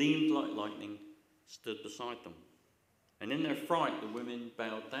and gleamed like lightning stood beside them. And in their fright, the women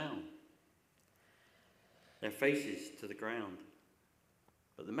bowed down, their faces to the ground.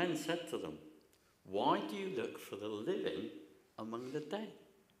 But the men said to them, "Why do you look for the living among the dead?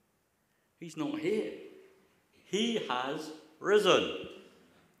 He's not here. He has risen.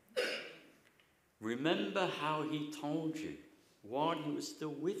 Remember how he told you while he was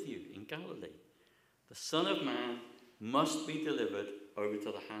still with you in Galilee. The Son of Man must be delivered over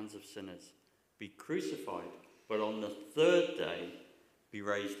to the hands of sinners, be crucified, but on the third day be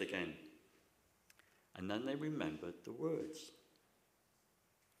raised again." And then they remembered the words.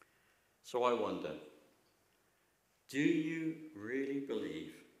 So I wonder, do you really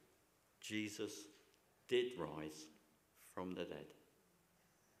believe Jesus did rise from the dead?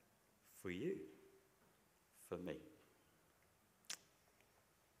 For you, for me.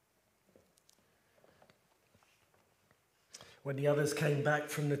 When the others came back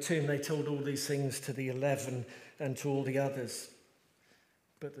from the tomb, they told all these things to the 11 and to all the others.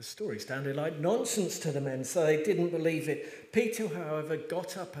 But the story sounded like nonsense to the men, so they didn't believe it. Peter, however,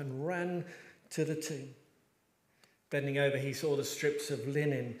 got up and ran to the tomb. Bending over, he saw the strips of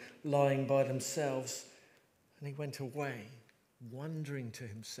linen lying by themselves, and he went away, wondering to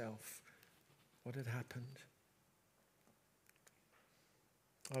himself what had happened.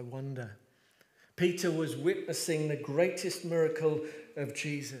 I wonder. Peter was witnessing the greatest miracle of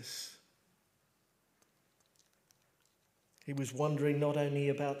Jesus. He was wondering not only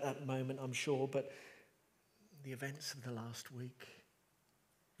about that moment, I'm sure, but the events of the last week,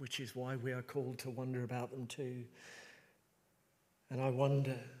 which is why we are called to wonder about them too. And I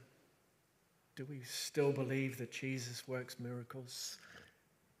wonder, do we still believe that Jesus works miracles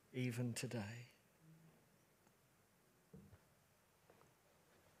even today?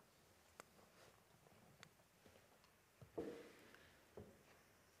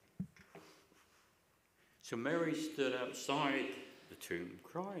 So Mary stood outside the tomb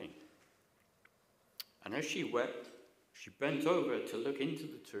crying. And as she wept, she bent over to look into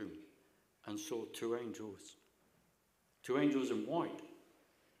the tomb and saw two angels in white.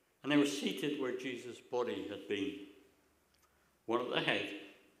 And they were seated where Jesus' body had been, one at the head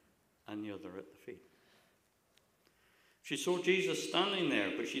and the other at the feet. She saw Jesus standing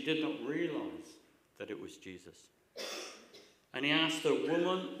there, but she did not realize that it was Jesus. And he asked her,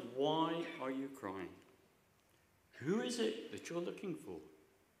 "Woman, why are you crying? Who is it that you're looking for?"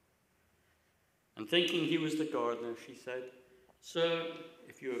 And thinking he was the gardener, she said, "Sir,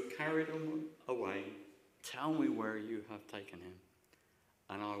 if you have carried him away, tell me where you have taken him,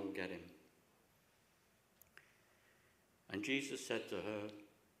 and I will get him." And Jesus said to her,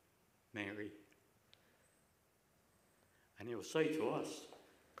 "Mary." And he'll say to us,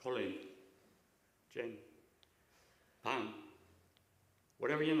 Colin, Jen, Pam,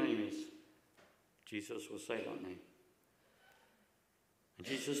 whatever your name is, Jesus will say that name. And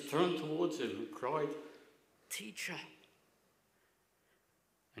Jesus turned towards him and cried, "Teacher."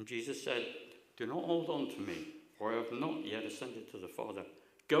 And Jesus said, "Do not hold on to me, for I have not yet ascended to the Father.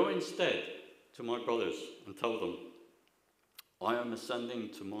 Go instead to my brothers and tell them, I am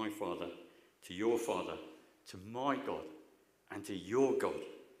ascending to my Father, to your Father, to my God, and to your God."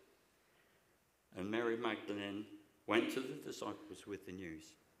 And Mary Magdalene went to the disciples with the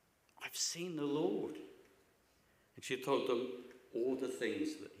news. "I've seen the Lord." And she told them all the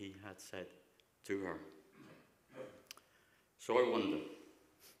things that he had said to her. So I wonder,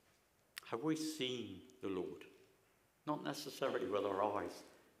 have we seen the Lord? Not necessarily with our eyes,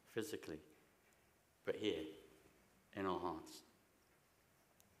 physically, but here, in our hearts.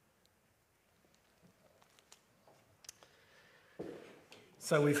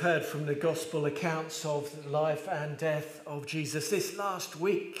 So we've heard from the gospel accounts of the life and death of Jesus this last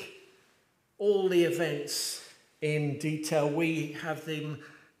week. All the events in detail. We have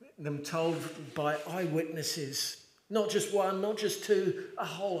them told by eyewitnesses. Not just one, not just two, a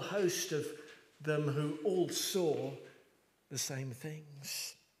whole host of them who all saw the same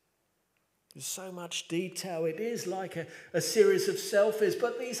things. There's so much detail. It is like a series of selfies,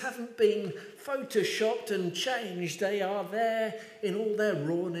 but these haven't been photoshopped and changed. They are there in all their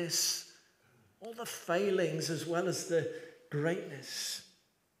rawness, all the failings as well as the greatness,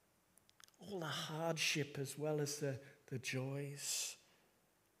 all the hardship as well as the joys.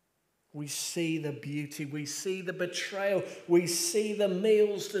 We see the beauty, we see the betrayal, we see the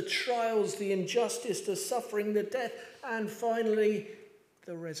meals, the trials, the injustice, the suffering, the death, and finally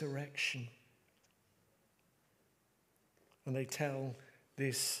the resurrection. And they tell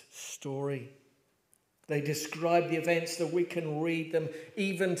this story. They describe the events that we can read them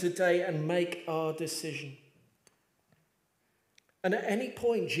even today and make our decision. And at any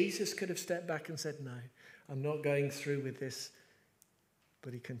point, Jesus could have stepped back and said, no, I'm not going through with this.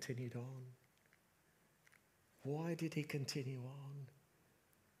 But he continued on. Why did he continue on?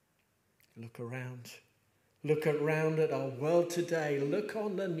 Look around. Look around at our world today. Look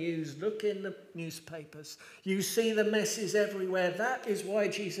on the news. Look in the newspapers. You see the messes everywhere. That is why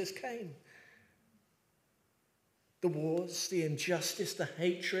Jesus came. The wars, the injustice, the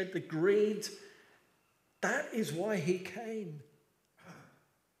hatred, the greed. That is why he came.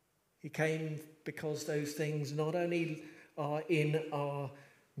 He came because those things not only are in our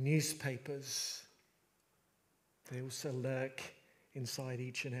newspapers, they also lurk inside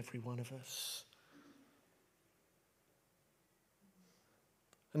each and every one of us.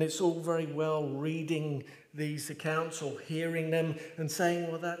 And it's all very well reading these accounts or hearing them and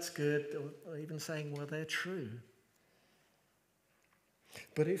saying, well, that's good, or even saying, well, they're true.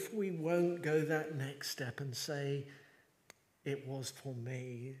 But if we won't go that next step and say, it was for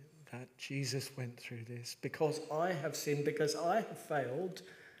me that Jesus went through this, because I have sinned, because I have failed,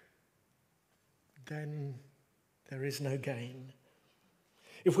 then there is no gain.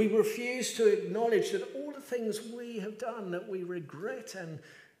 If we refuse to acknowledge that all the things we have done that we regret and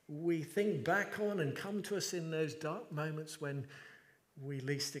we think back on and come to us in those dark moments when we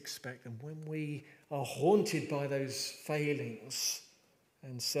least expect them, when we are haunted by those failings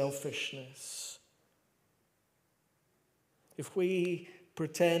and selfishness, if we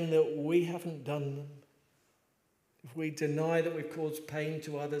pretend that we haven't done them, if we deny that we've caused pain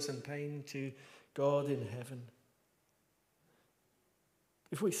to others and pain to God in heaven,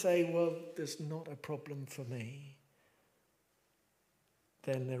 if we say, well, there's not a problem for me,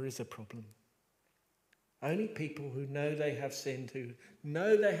 then there is a problem. Only people who know they have sinned, who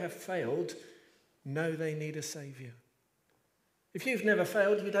know they have failed, know they need a saviour. If you've never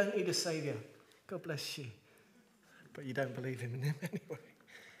failed, you don't need a saviour. God bless you. But you don't believe in him anyway.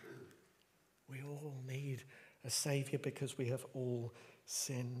 We all need a saviour because we have all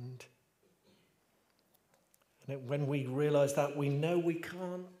sinned. And when we realise that, we know we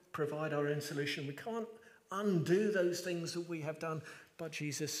can't provide our own solution. We can't undo those things that we have done. But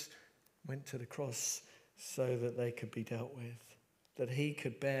Jesus went to the cross so that they could be dealt with, that he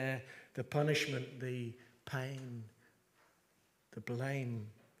could bear the punishment, the pain, the blame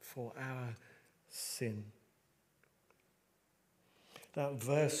for our sin. That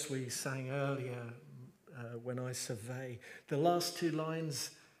verse we sang earlier, when I survey, the last two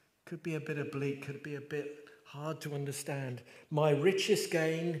lines could be a bit oblique, could be a bit hard to understand. My richest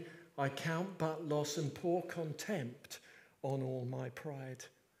gain I count but loss and pour contempt on all my pride.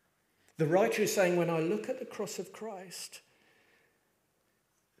 The writer is saying, when I look at the cross of Christ,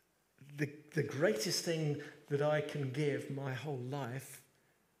 the greatest thing that I can give my whole life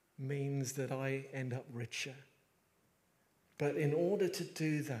means that I end up richer. But in order to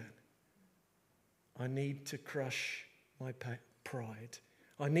do that, I need to crush my pride.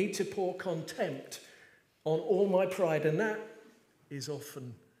 I need to pour contempt on all my pride. And that is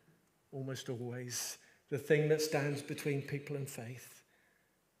often, almost always, the thing that stands between people and faith.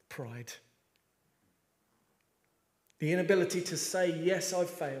 Pride. The inability to say, yes, I've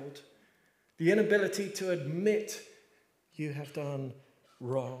failed. The inability to admit you have done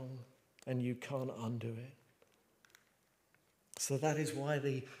wrong and you can't undo it. So that is why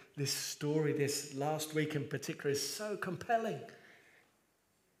this story, this last week in particular, is so compelling.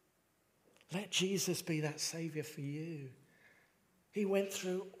 Let Jesus be that saviour for you. He went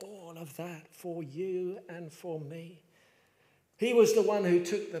through all of that for you and for me. He was the one who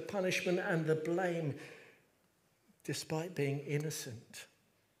took the punishment and the blame despite being innocent.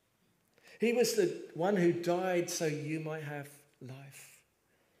 He was the one who died so you might have life.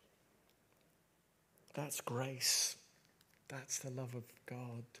 That's grace. That's the love of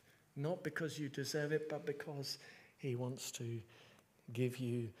God. Not because you deserve it, but because he wants to give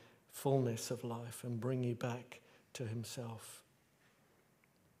you fullness of life and bring you back to himself.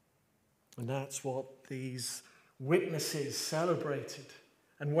 And that's what these witnesses celebrated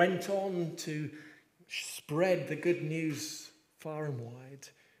and went on to spread the good news far and wide,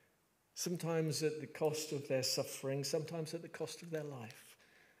 sometimes at the cost of their suffering, sometimes at the cost of their life,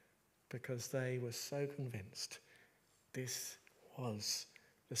 because they were so convinced this was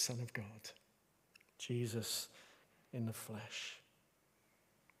the Son of God, Jesus in the flesh.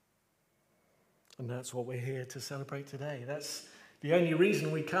 And that's what we're here to celebrate today. That's the only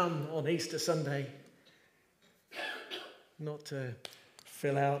reason we come on Easter Sunday, not to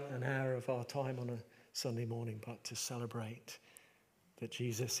fill out an hour of our time on a Sunday morning, but to celebrate that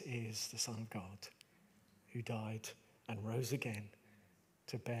Jesus is the Son of God who died and rose again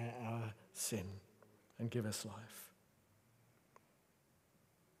to bear our sin and give us life.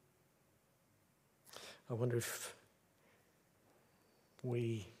 I wonder if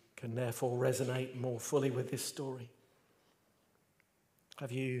we can therefore resonate more fully with this story.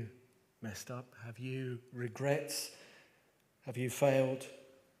 Have you messed up? Have you regrets? Have you failed?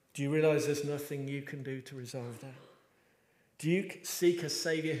 Do you realize there's nothing you can do to resolve that? Do you seek a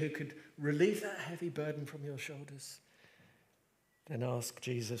Saviour who could relieve that heavy burden from your shoulders? Then ask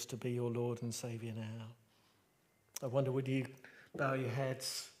Jesus to be your Lord and Saviour now. I wonder, would you bow your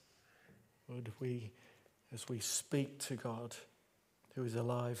heads? Would we, as we speak to God, who is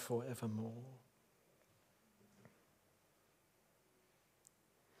alive forevermore,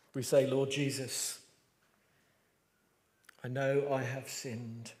 we say, Lord Jesus, I know I have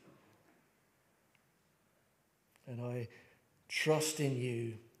sinned, and I trust in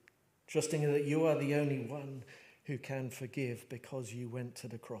you, trusting that you are the only one who can forgive because you went to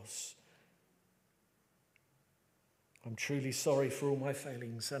the cross. I'm truly sorry for all my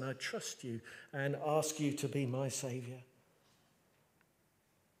failings, and I trust you and ask you to be my Saviour.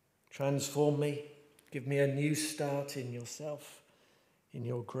 Transform me, give me a new start in yourself, in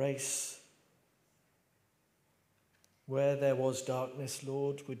your grace. Where there was darkness,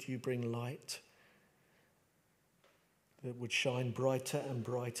 Lord, would you bring light that would shine brighter and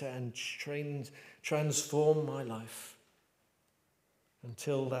brighter and transform my life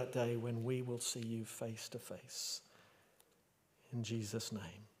until that day when we will see you face to face. In Jesus'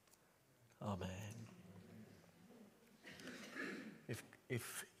 name, amen.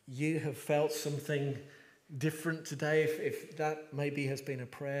 If you have felt something different today, if that maybe has been a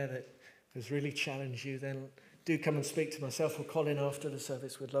prayer that has really challenged you, then do come and speak to myself or Colin after the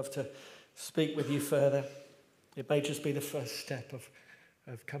service. We'd love to speak with you further. It may just be the first step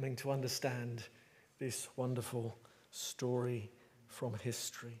of coming to understand this wonderful story from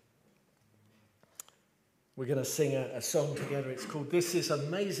history. We're going to sing a song together. It's called This Is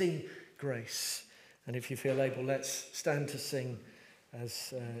Amazing Grace. And if you feel able, let's stand to sing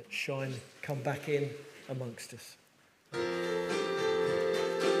as Shine come back in amongst us.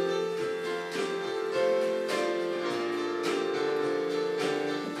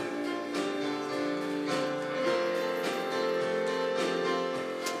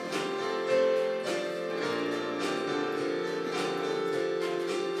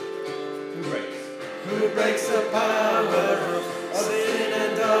 Who breaks the power of sin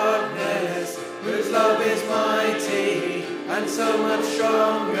and darkness, whose love is mighty and so much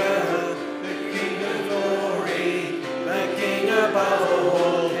stronger, the King of glory, the King above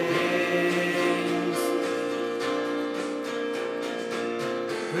all kings,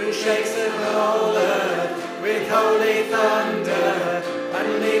 who shakes the whole earth with holy thunder and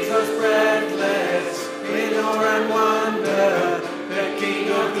leaves us breathless in awe and wonder, the King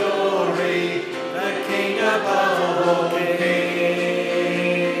of glory, the King above all kings.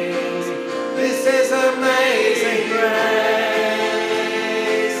 This is amazing grace.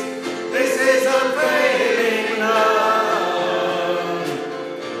 This is unfailing love,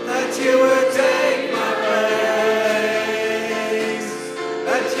 that you would take my place,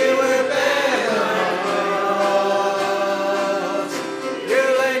 that you would bear my cross. You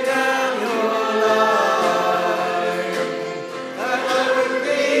laid down your life, that I would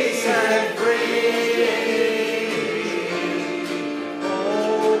be set free.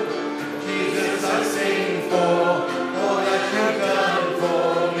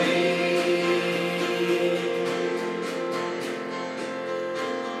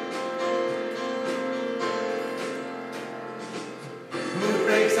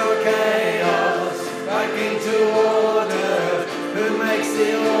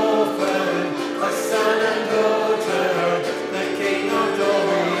 The King of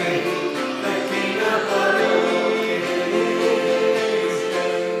glory, the King of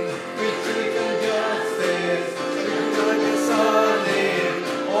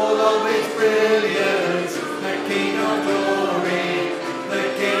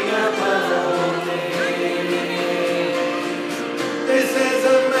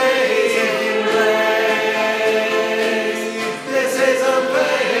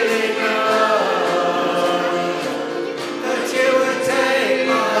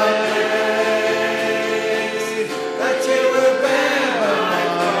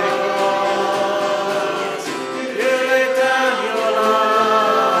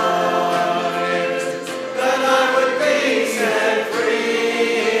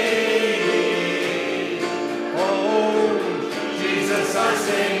Jesus I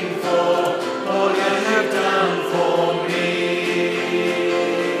sing for all that you've done for me.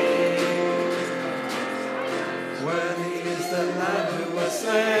 Worthy is the Lamb who was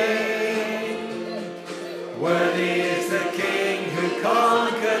slain. Worthy is the King who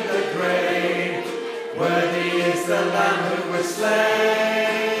conquered the grave. Worthy is the Lamb who was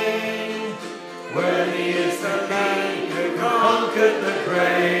slain. Worthy is the King who conquered the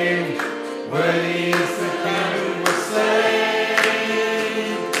grave. Worthy is the King who was slain.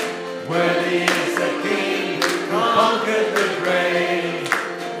 Worthy is the King who conquered the grave.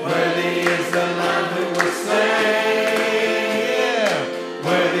 Worthy is the Lamb who was slain.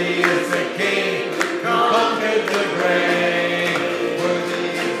 Worthy is the King who conquered the grave. Worthy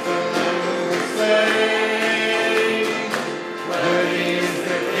is the Lamb who was slain. Worthy is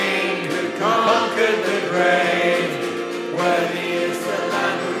the King who conquered the grave. Worthy is the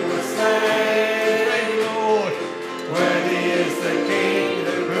Lamb who was slain. Lord. Worthy is the King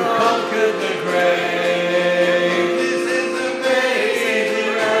who conquered the grave. This is amazing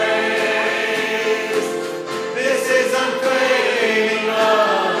grace. This is unfailing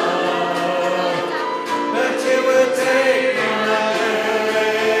love. That you would take my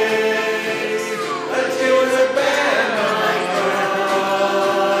place. That you would bear my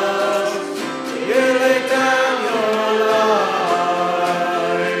cross. You laid down your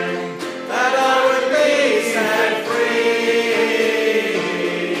life. That I would be set free.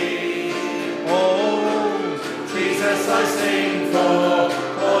 Oh, Jesus, I sing for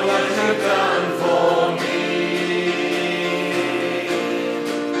all that you've done for me.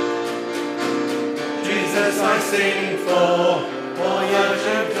 Jesus, I sing for all that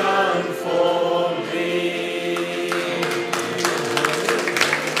you've done for me.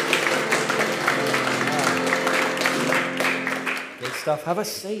 Good stuff. Have a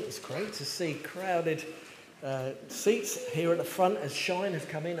seat. It's great to see crowded seats here at the front as Shine has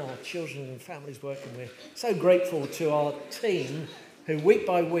come in, our children and families working. We're so grateful to our team who week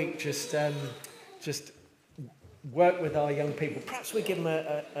by week just work with our young people. Perhaps we give them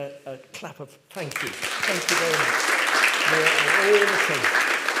a clap of thank you. Thank you very much. All the team.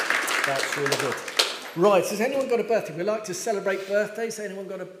 That's really good. Right, has anyone got a birthday? We like to celebrate birthdays. Has anyone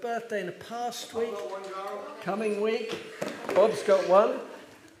got a birthday in the past week? Coming week? Bob's got one.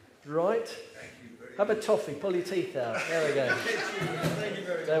 Right. Have a toffee, pull your teeth out. There we go.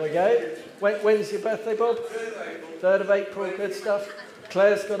 There we go. When's your birthday, Bob? 3rd of April, good stuff.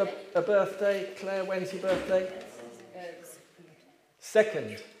 Claire's got a birthday. Claire, when's your birthday?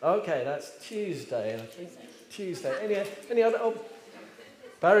 2nd. Okay, that's Tuesday, I think. Tuesday. Any other? Oh,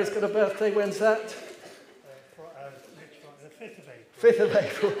 Barry's got a birthday. When's that? The 5th of April. 5th of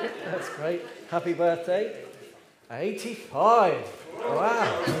April. That's great. Happy birthday. 85.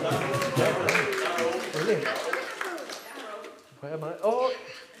 Wow. Brilliant. Where am I? Oh,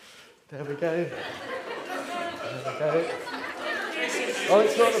 there we go. There we go. Oh,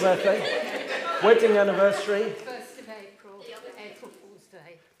 it's not the birthday. Wedding anniversary. 1st of April, April Fool's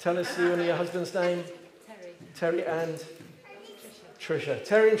Day. Tell us you and your husband's name. Terry. Terry and Trisha.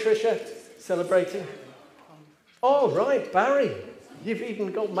 Terry and Trisha celebrating. Oh, right, Barry. You've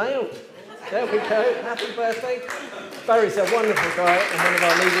even got mail. There we go. Happy birthday. Barry's a wonderful guy and one of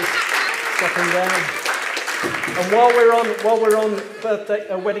our leaders stepping down. And while we're on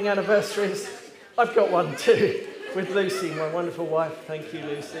birthday wedding anniversaries, I've got one too with Lucy, my wonderful wife. Thank you,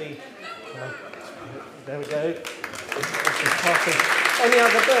 Lucy. There we go. Any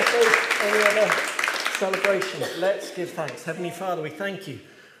other birthdays? Any other celebrations? Let's give thanks. Heavenly Father, we thank you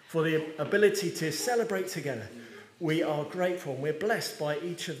for the ability to celebrate together. We are grateful and we're blessed by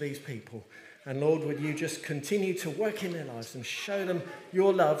each of these people. And Lord, would you just continue to work in their lives and show them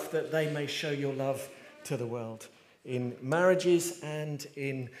your love that they may show your love to the world in marriages and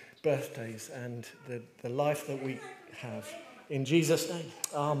in birthdays and the life that we have. In Jesus' name,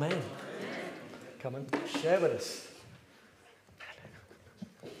 amen. Come and share with us.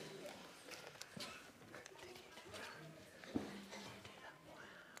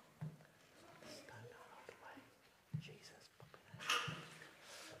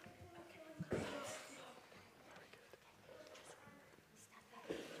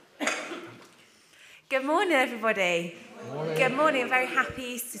 Good morning, everybody. Good morning. Very happy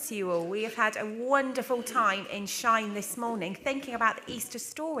Easter to you all. We have had a wonderful time in Shine this morning thinking about the Easter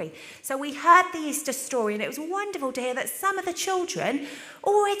story. So we heard the Easter story and it was wonderful to hear that some of the children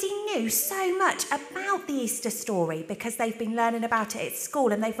already knew so much about the Easter story because they've been learning about it at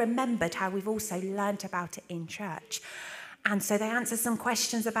school and they've remembered how we've also learnt about it in church. And so they answered some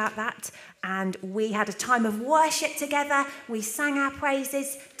questions about that. And we had a time of worship together. We sang our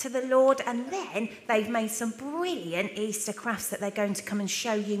praises to the Lord. And then they've made some brilliant Easter crafts that they're going to come and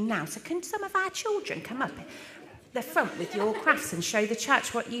show you now. So can some of our children come up the front with your crafts and show the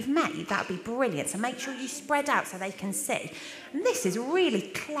church what you've made? That would be brilliant. So make sure you spread out so they can see. And this is really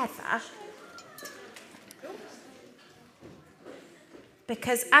clever,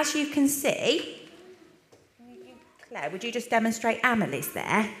 because as you can see, Claire, would you just demonstrate Amelie's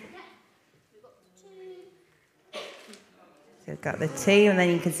there? So we've got the two, and then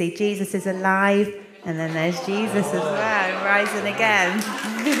you can see Jesus is alive, and then there's Jesus as well, rising again.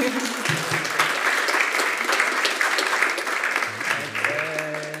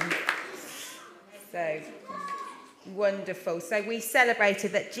 So wonderful. So we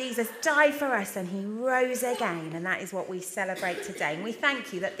celebrated that Jesus died for us and he rose again, and that is what we celebrate today. And we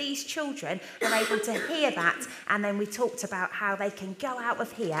thank you that these children are able to hear that, and then we talked about how they can go out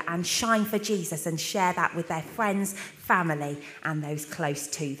of here and shine for Jesus and share that with their friends, family, and those close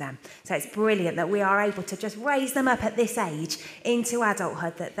to them. So it's brilliant that we are able to just raise them up at this age into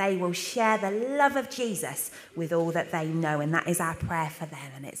adulthood, that they will share the love of Jesus with all that they know, and that is our prayer for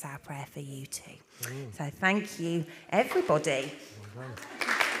them, and it's our prayer for you too. So thank you, everybody.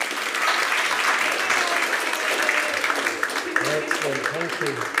 Excellent, thank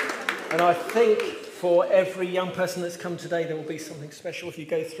you. And I think for every young person that's come today, there will be something special. If you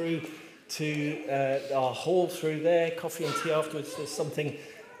go through to our hall through there, coffee and tea afterwards, there's something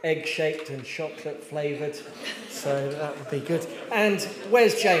egg-shaped and chocolate-flavoured. So that would be good. And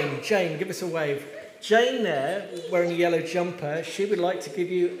where's Jane? Jane, give us a wave. Jane there, wearing a yellow jumper, she would like to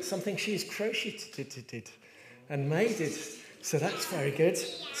give you something she's crocheted and made it. So that's very good.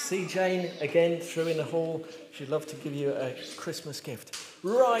 See Jane again through in the hall. She'd love to give you a Christmas gift.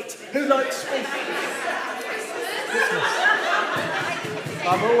 Right, who likes Christmas?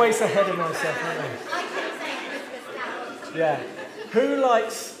 I'm always ahead of myself, aren't I? Yeah. Who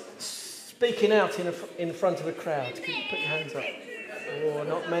likes speaking out in front of a crowd? Can you put your hands up? Oh,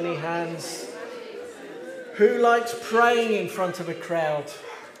 not many hands. Who likes praying in front of a crowd?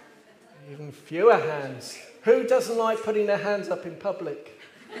 Even fewer hands. Who doesn't like putting their hands up in public?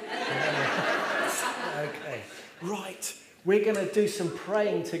 Okay. Right. We're going to do some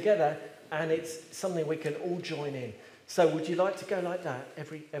praying together, and it's something we can all join in. So would you like to go like that?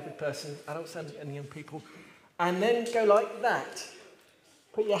 Every person, adults and young people. And then go like that.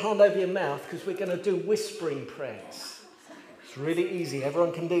 Put your hand over your mouth, because we're going to do whispering prayers. It's really easy.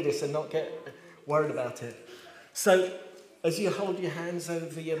 Everyone can do this and not get worried about it. So, as you hold your hands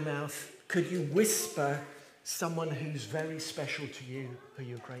over your mouth, could you whisper someone who's very special to you, who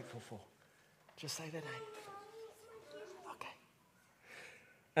you're grateful for? Just say their name. Okay.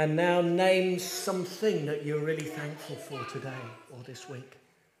 And now name something that you're really thankful for today or this week.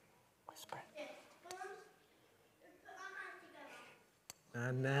 Whisper it.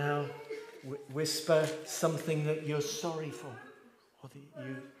 And now whisper something that you're sorry for, or that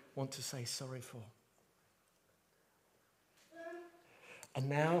you want to say sorry for. And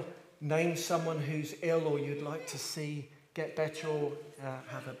now, name someone who's ill or you'd like to see get better or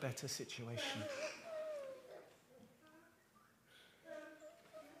have a better situation.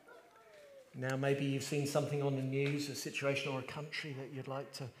 Now, maybe you've seen something on the news, a situation or a country that you'd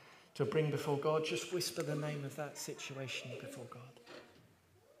like to bring before God. Just whisper the name of that situation before God.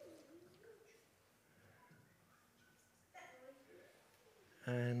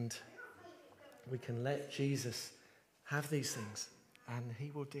 And we can let Jesus have these things, and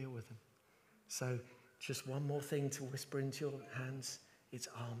he will deal with them. So just one more thing to whisper into your hands. It's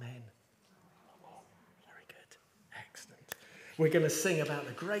Amen. Very good. Excellent. We're going to sing about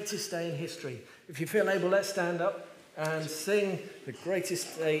the greatest day in history. If you feel able, let's stand up and sing the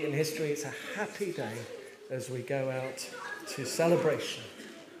greatest day in history. It's a happy day as we go out to celebration.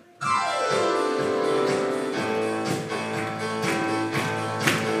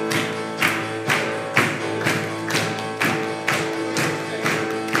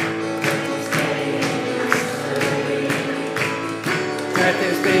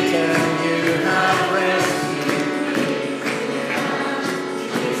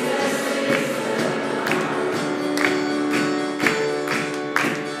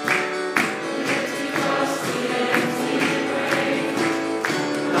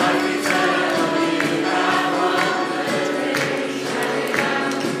 Life eternal.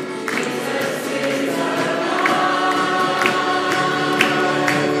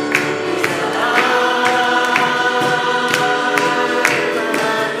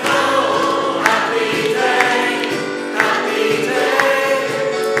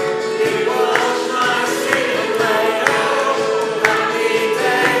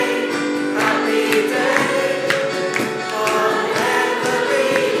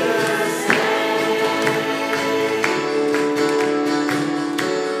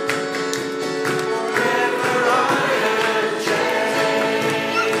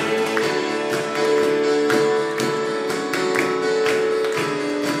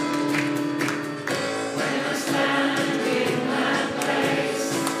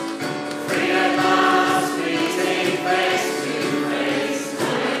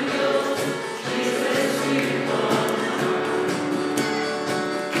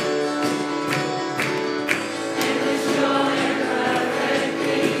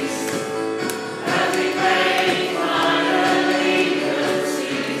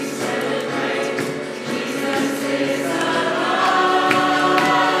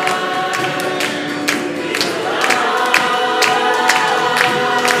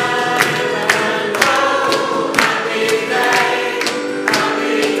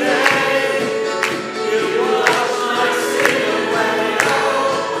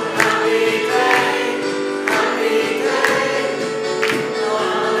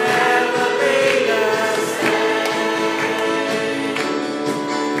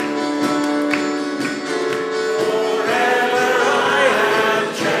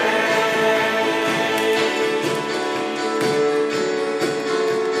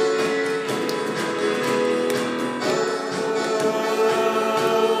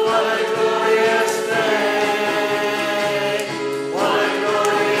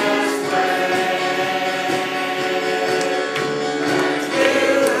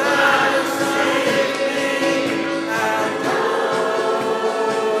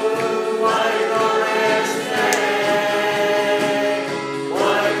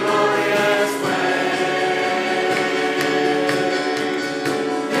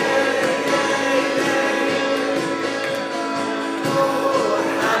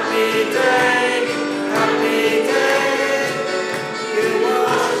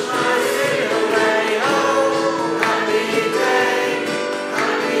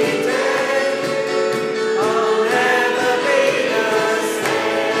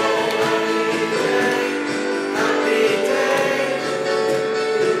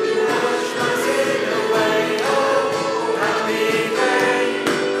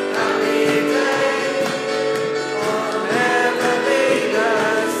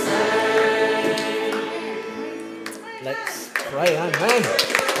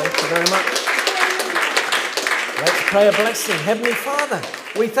 pray a blessing. Heavenly Father,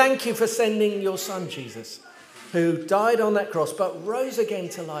 we thank you for sending your son, Jesus, who died on that cross but rose again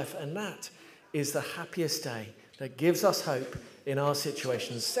to life. And that is the happiest day that gives us hope in our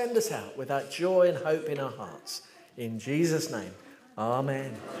situations. Send us out with that joy and hope in our hearts. In Jesus' name,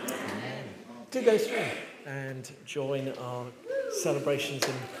 amen. Amen. Do go through and join our celebrations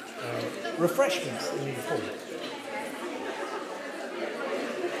and refreshments in the hall.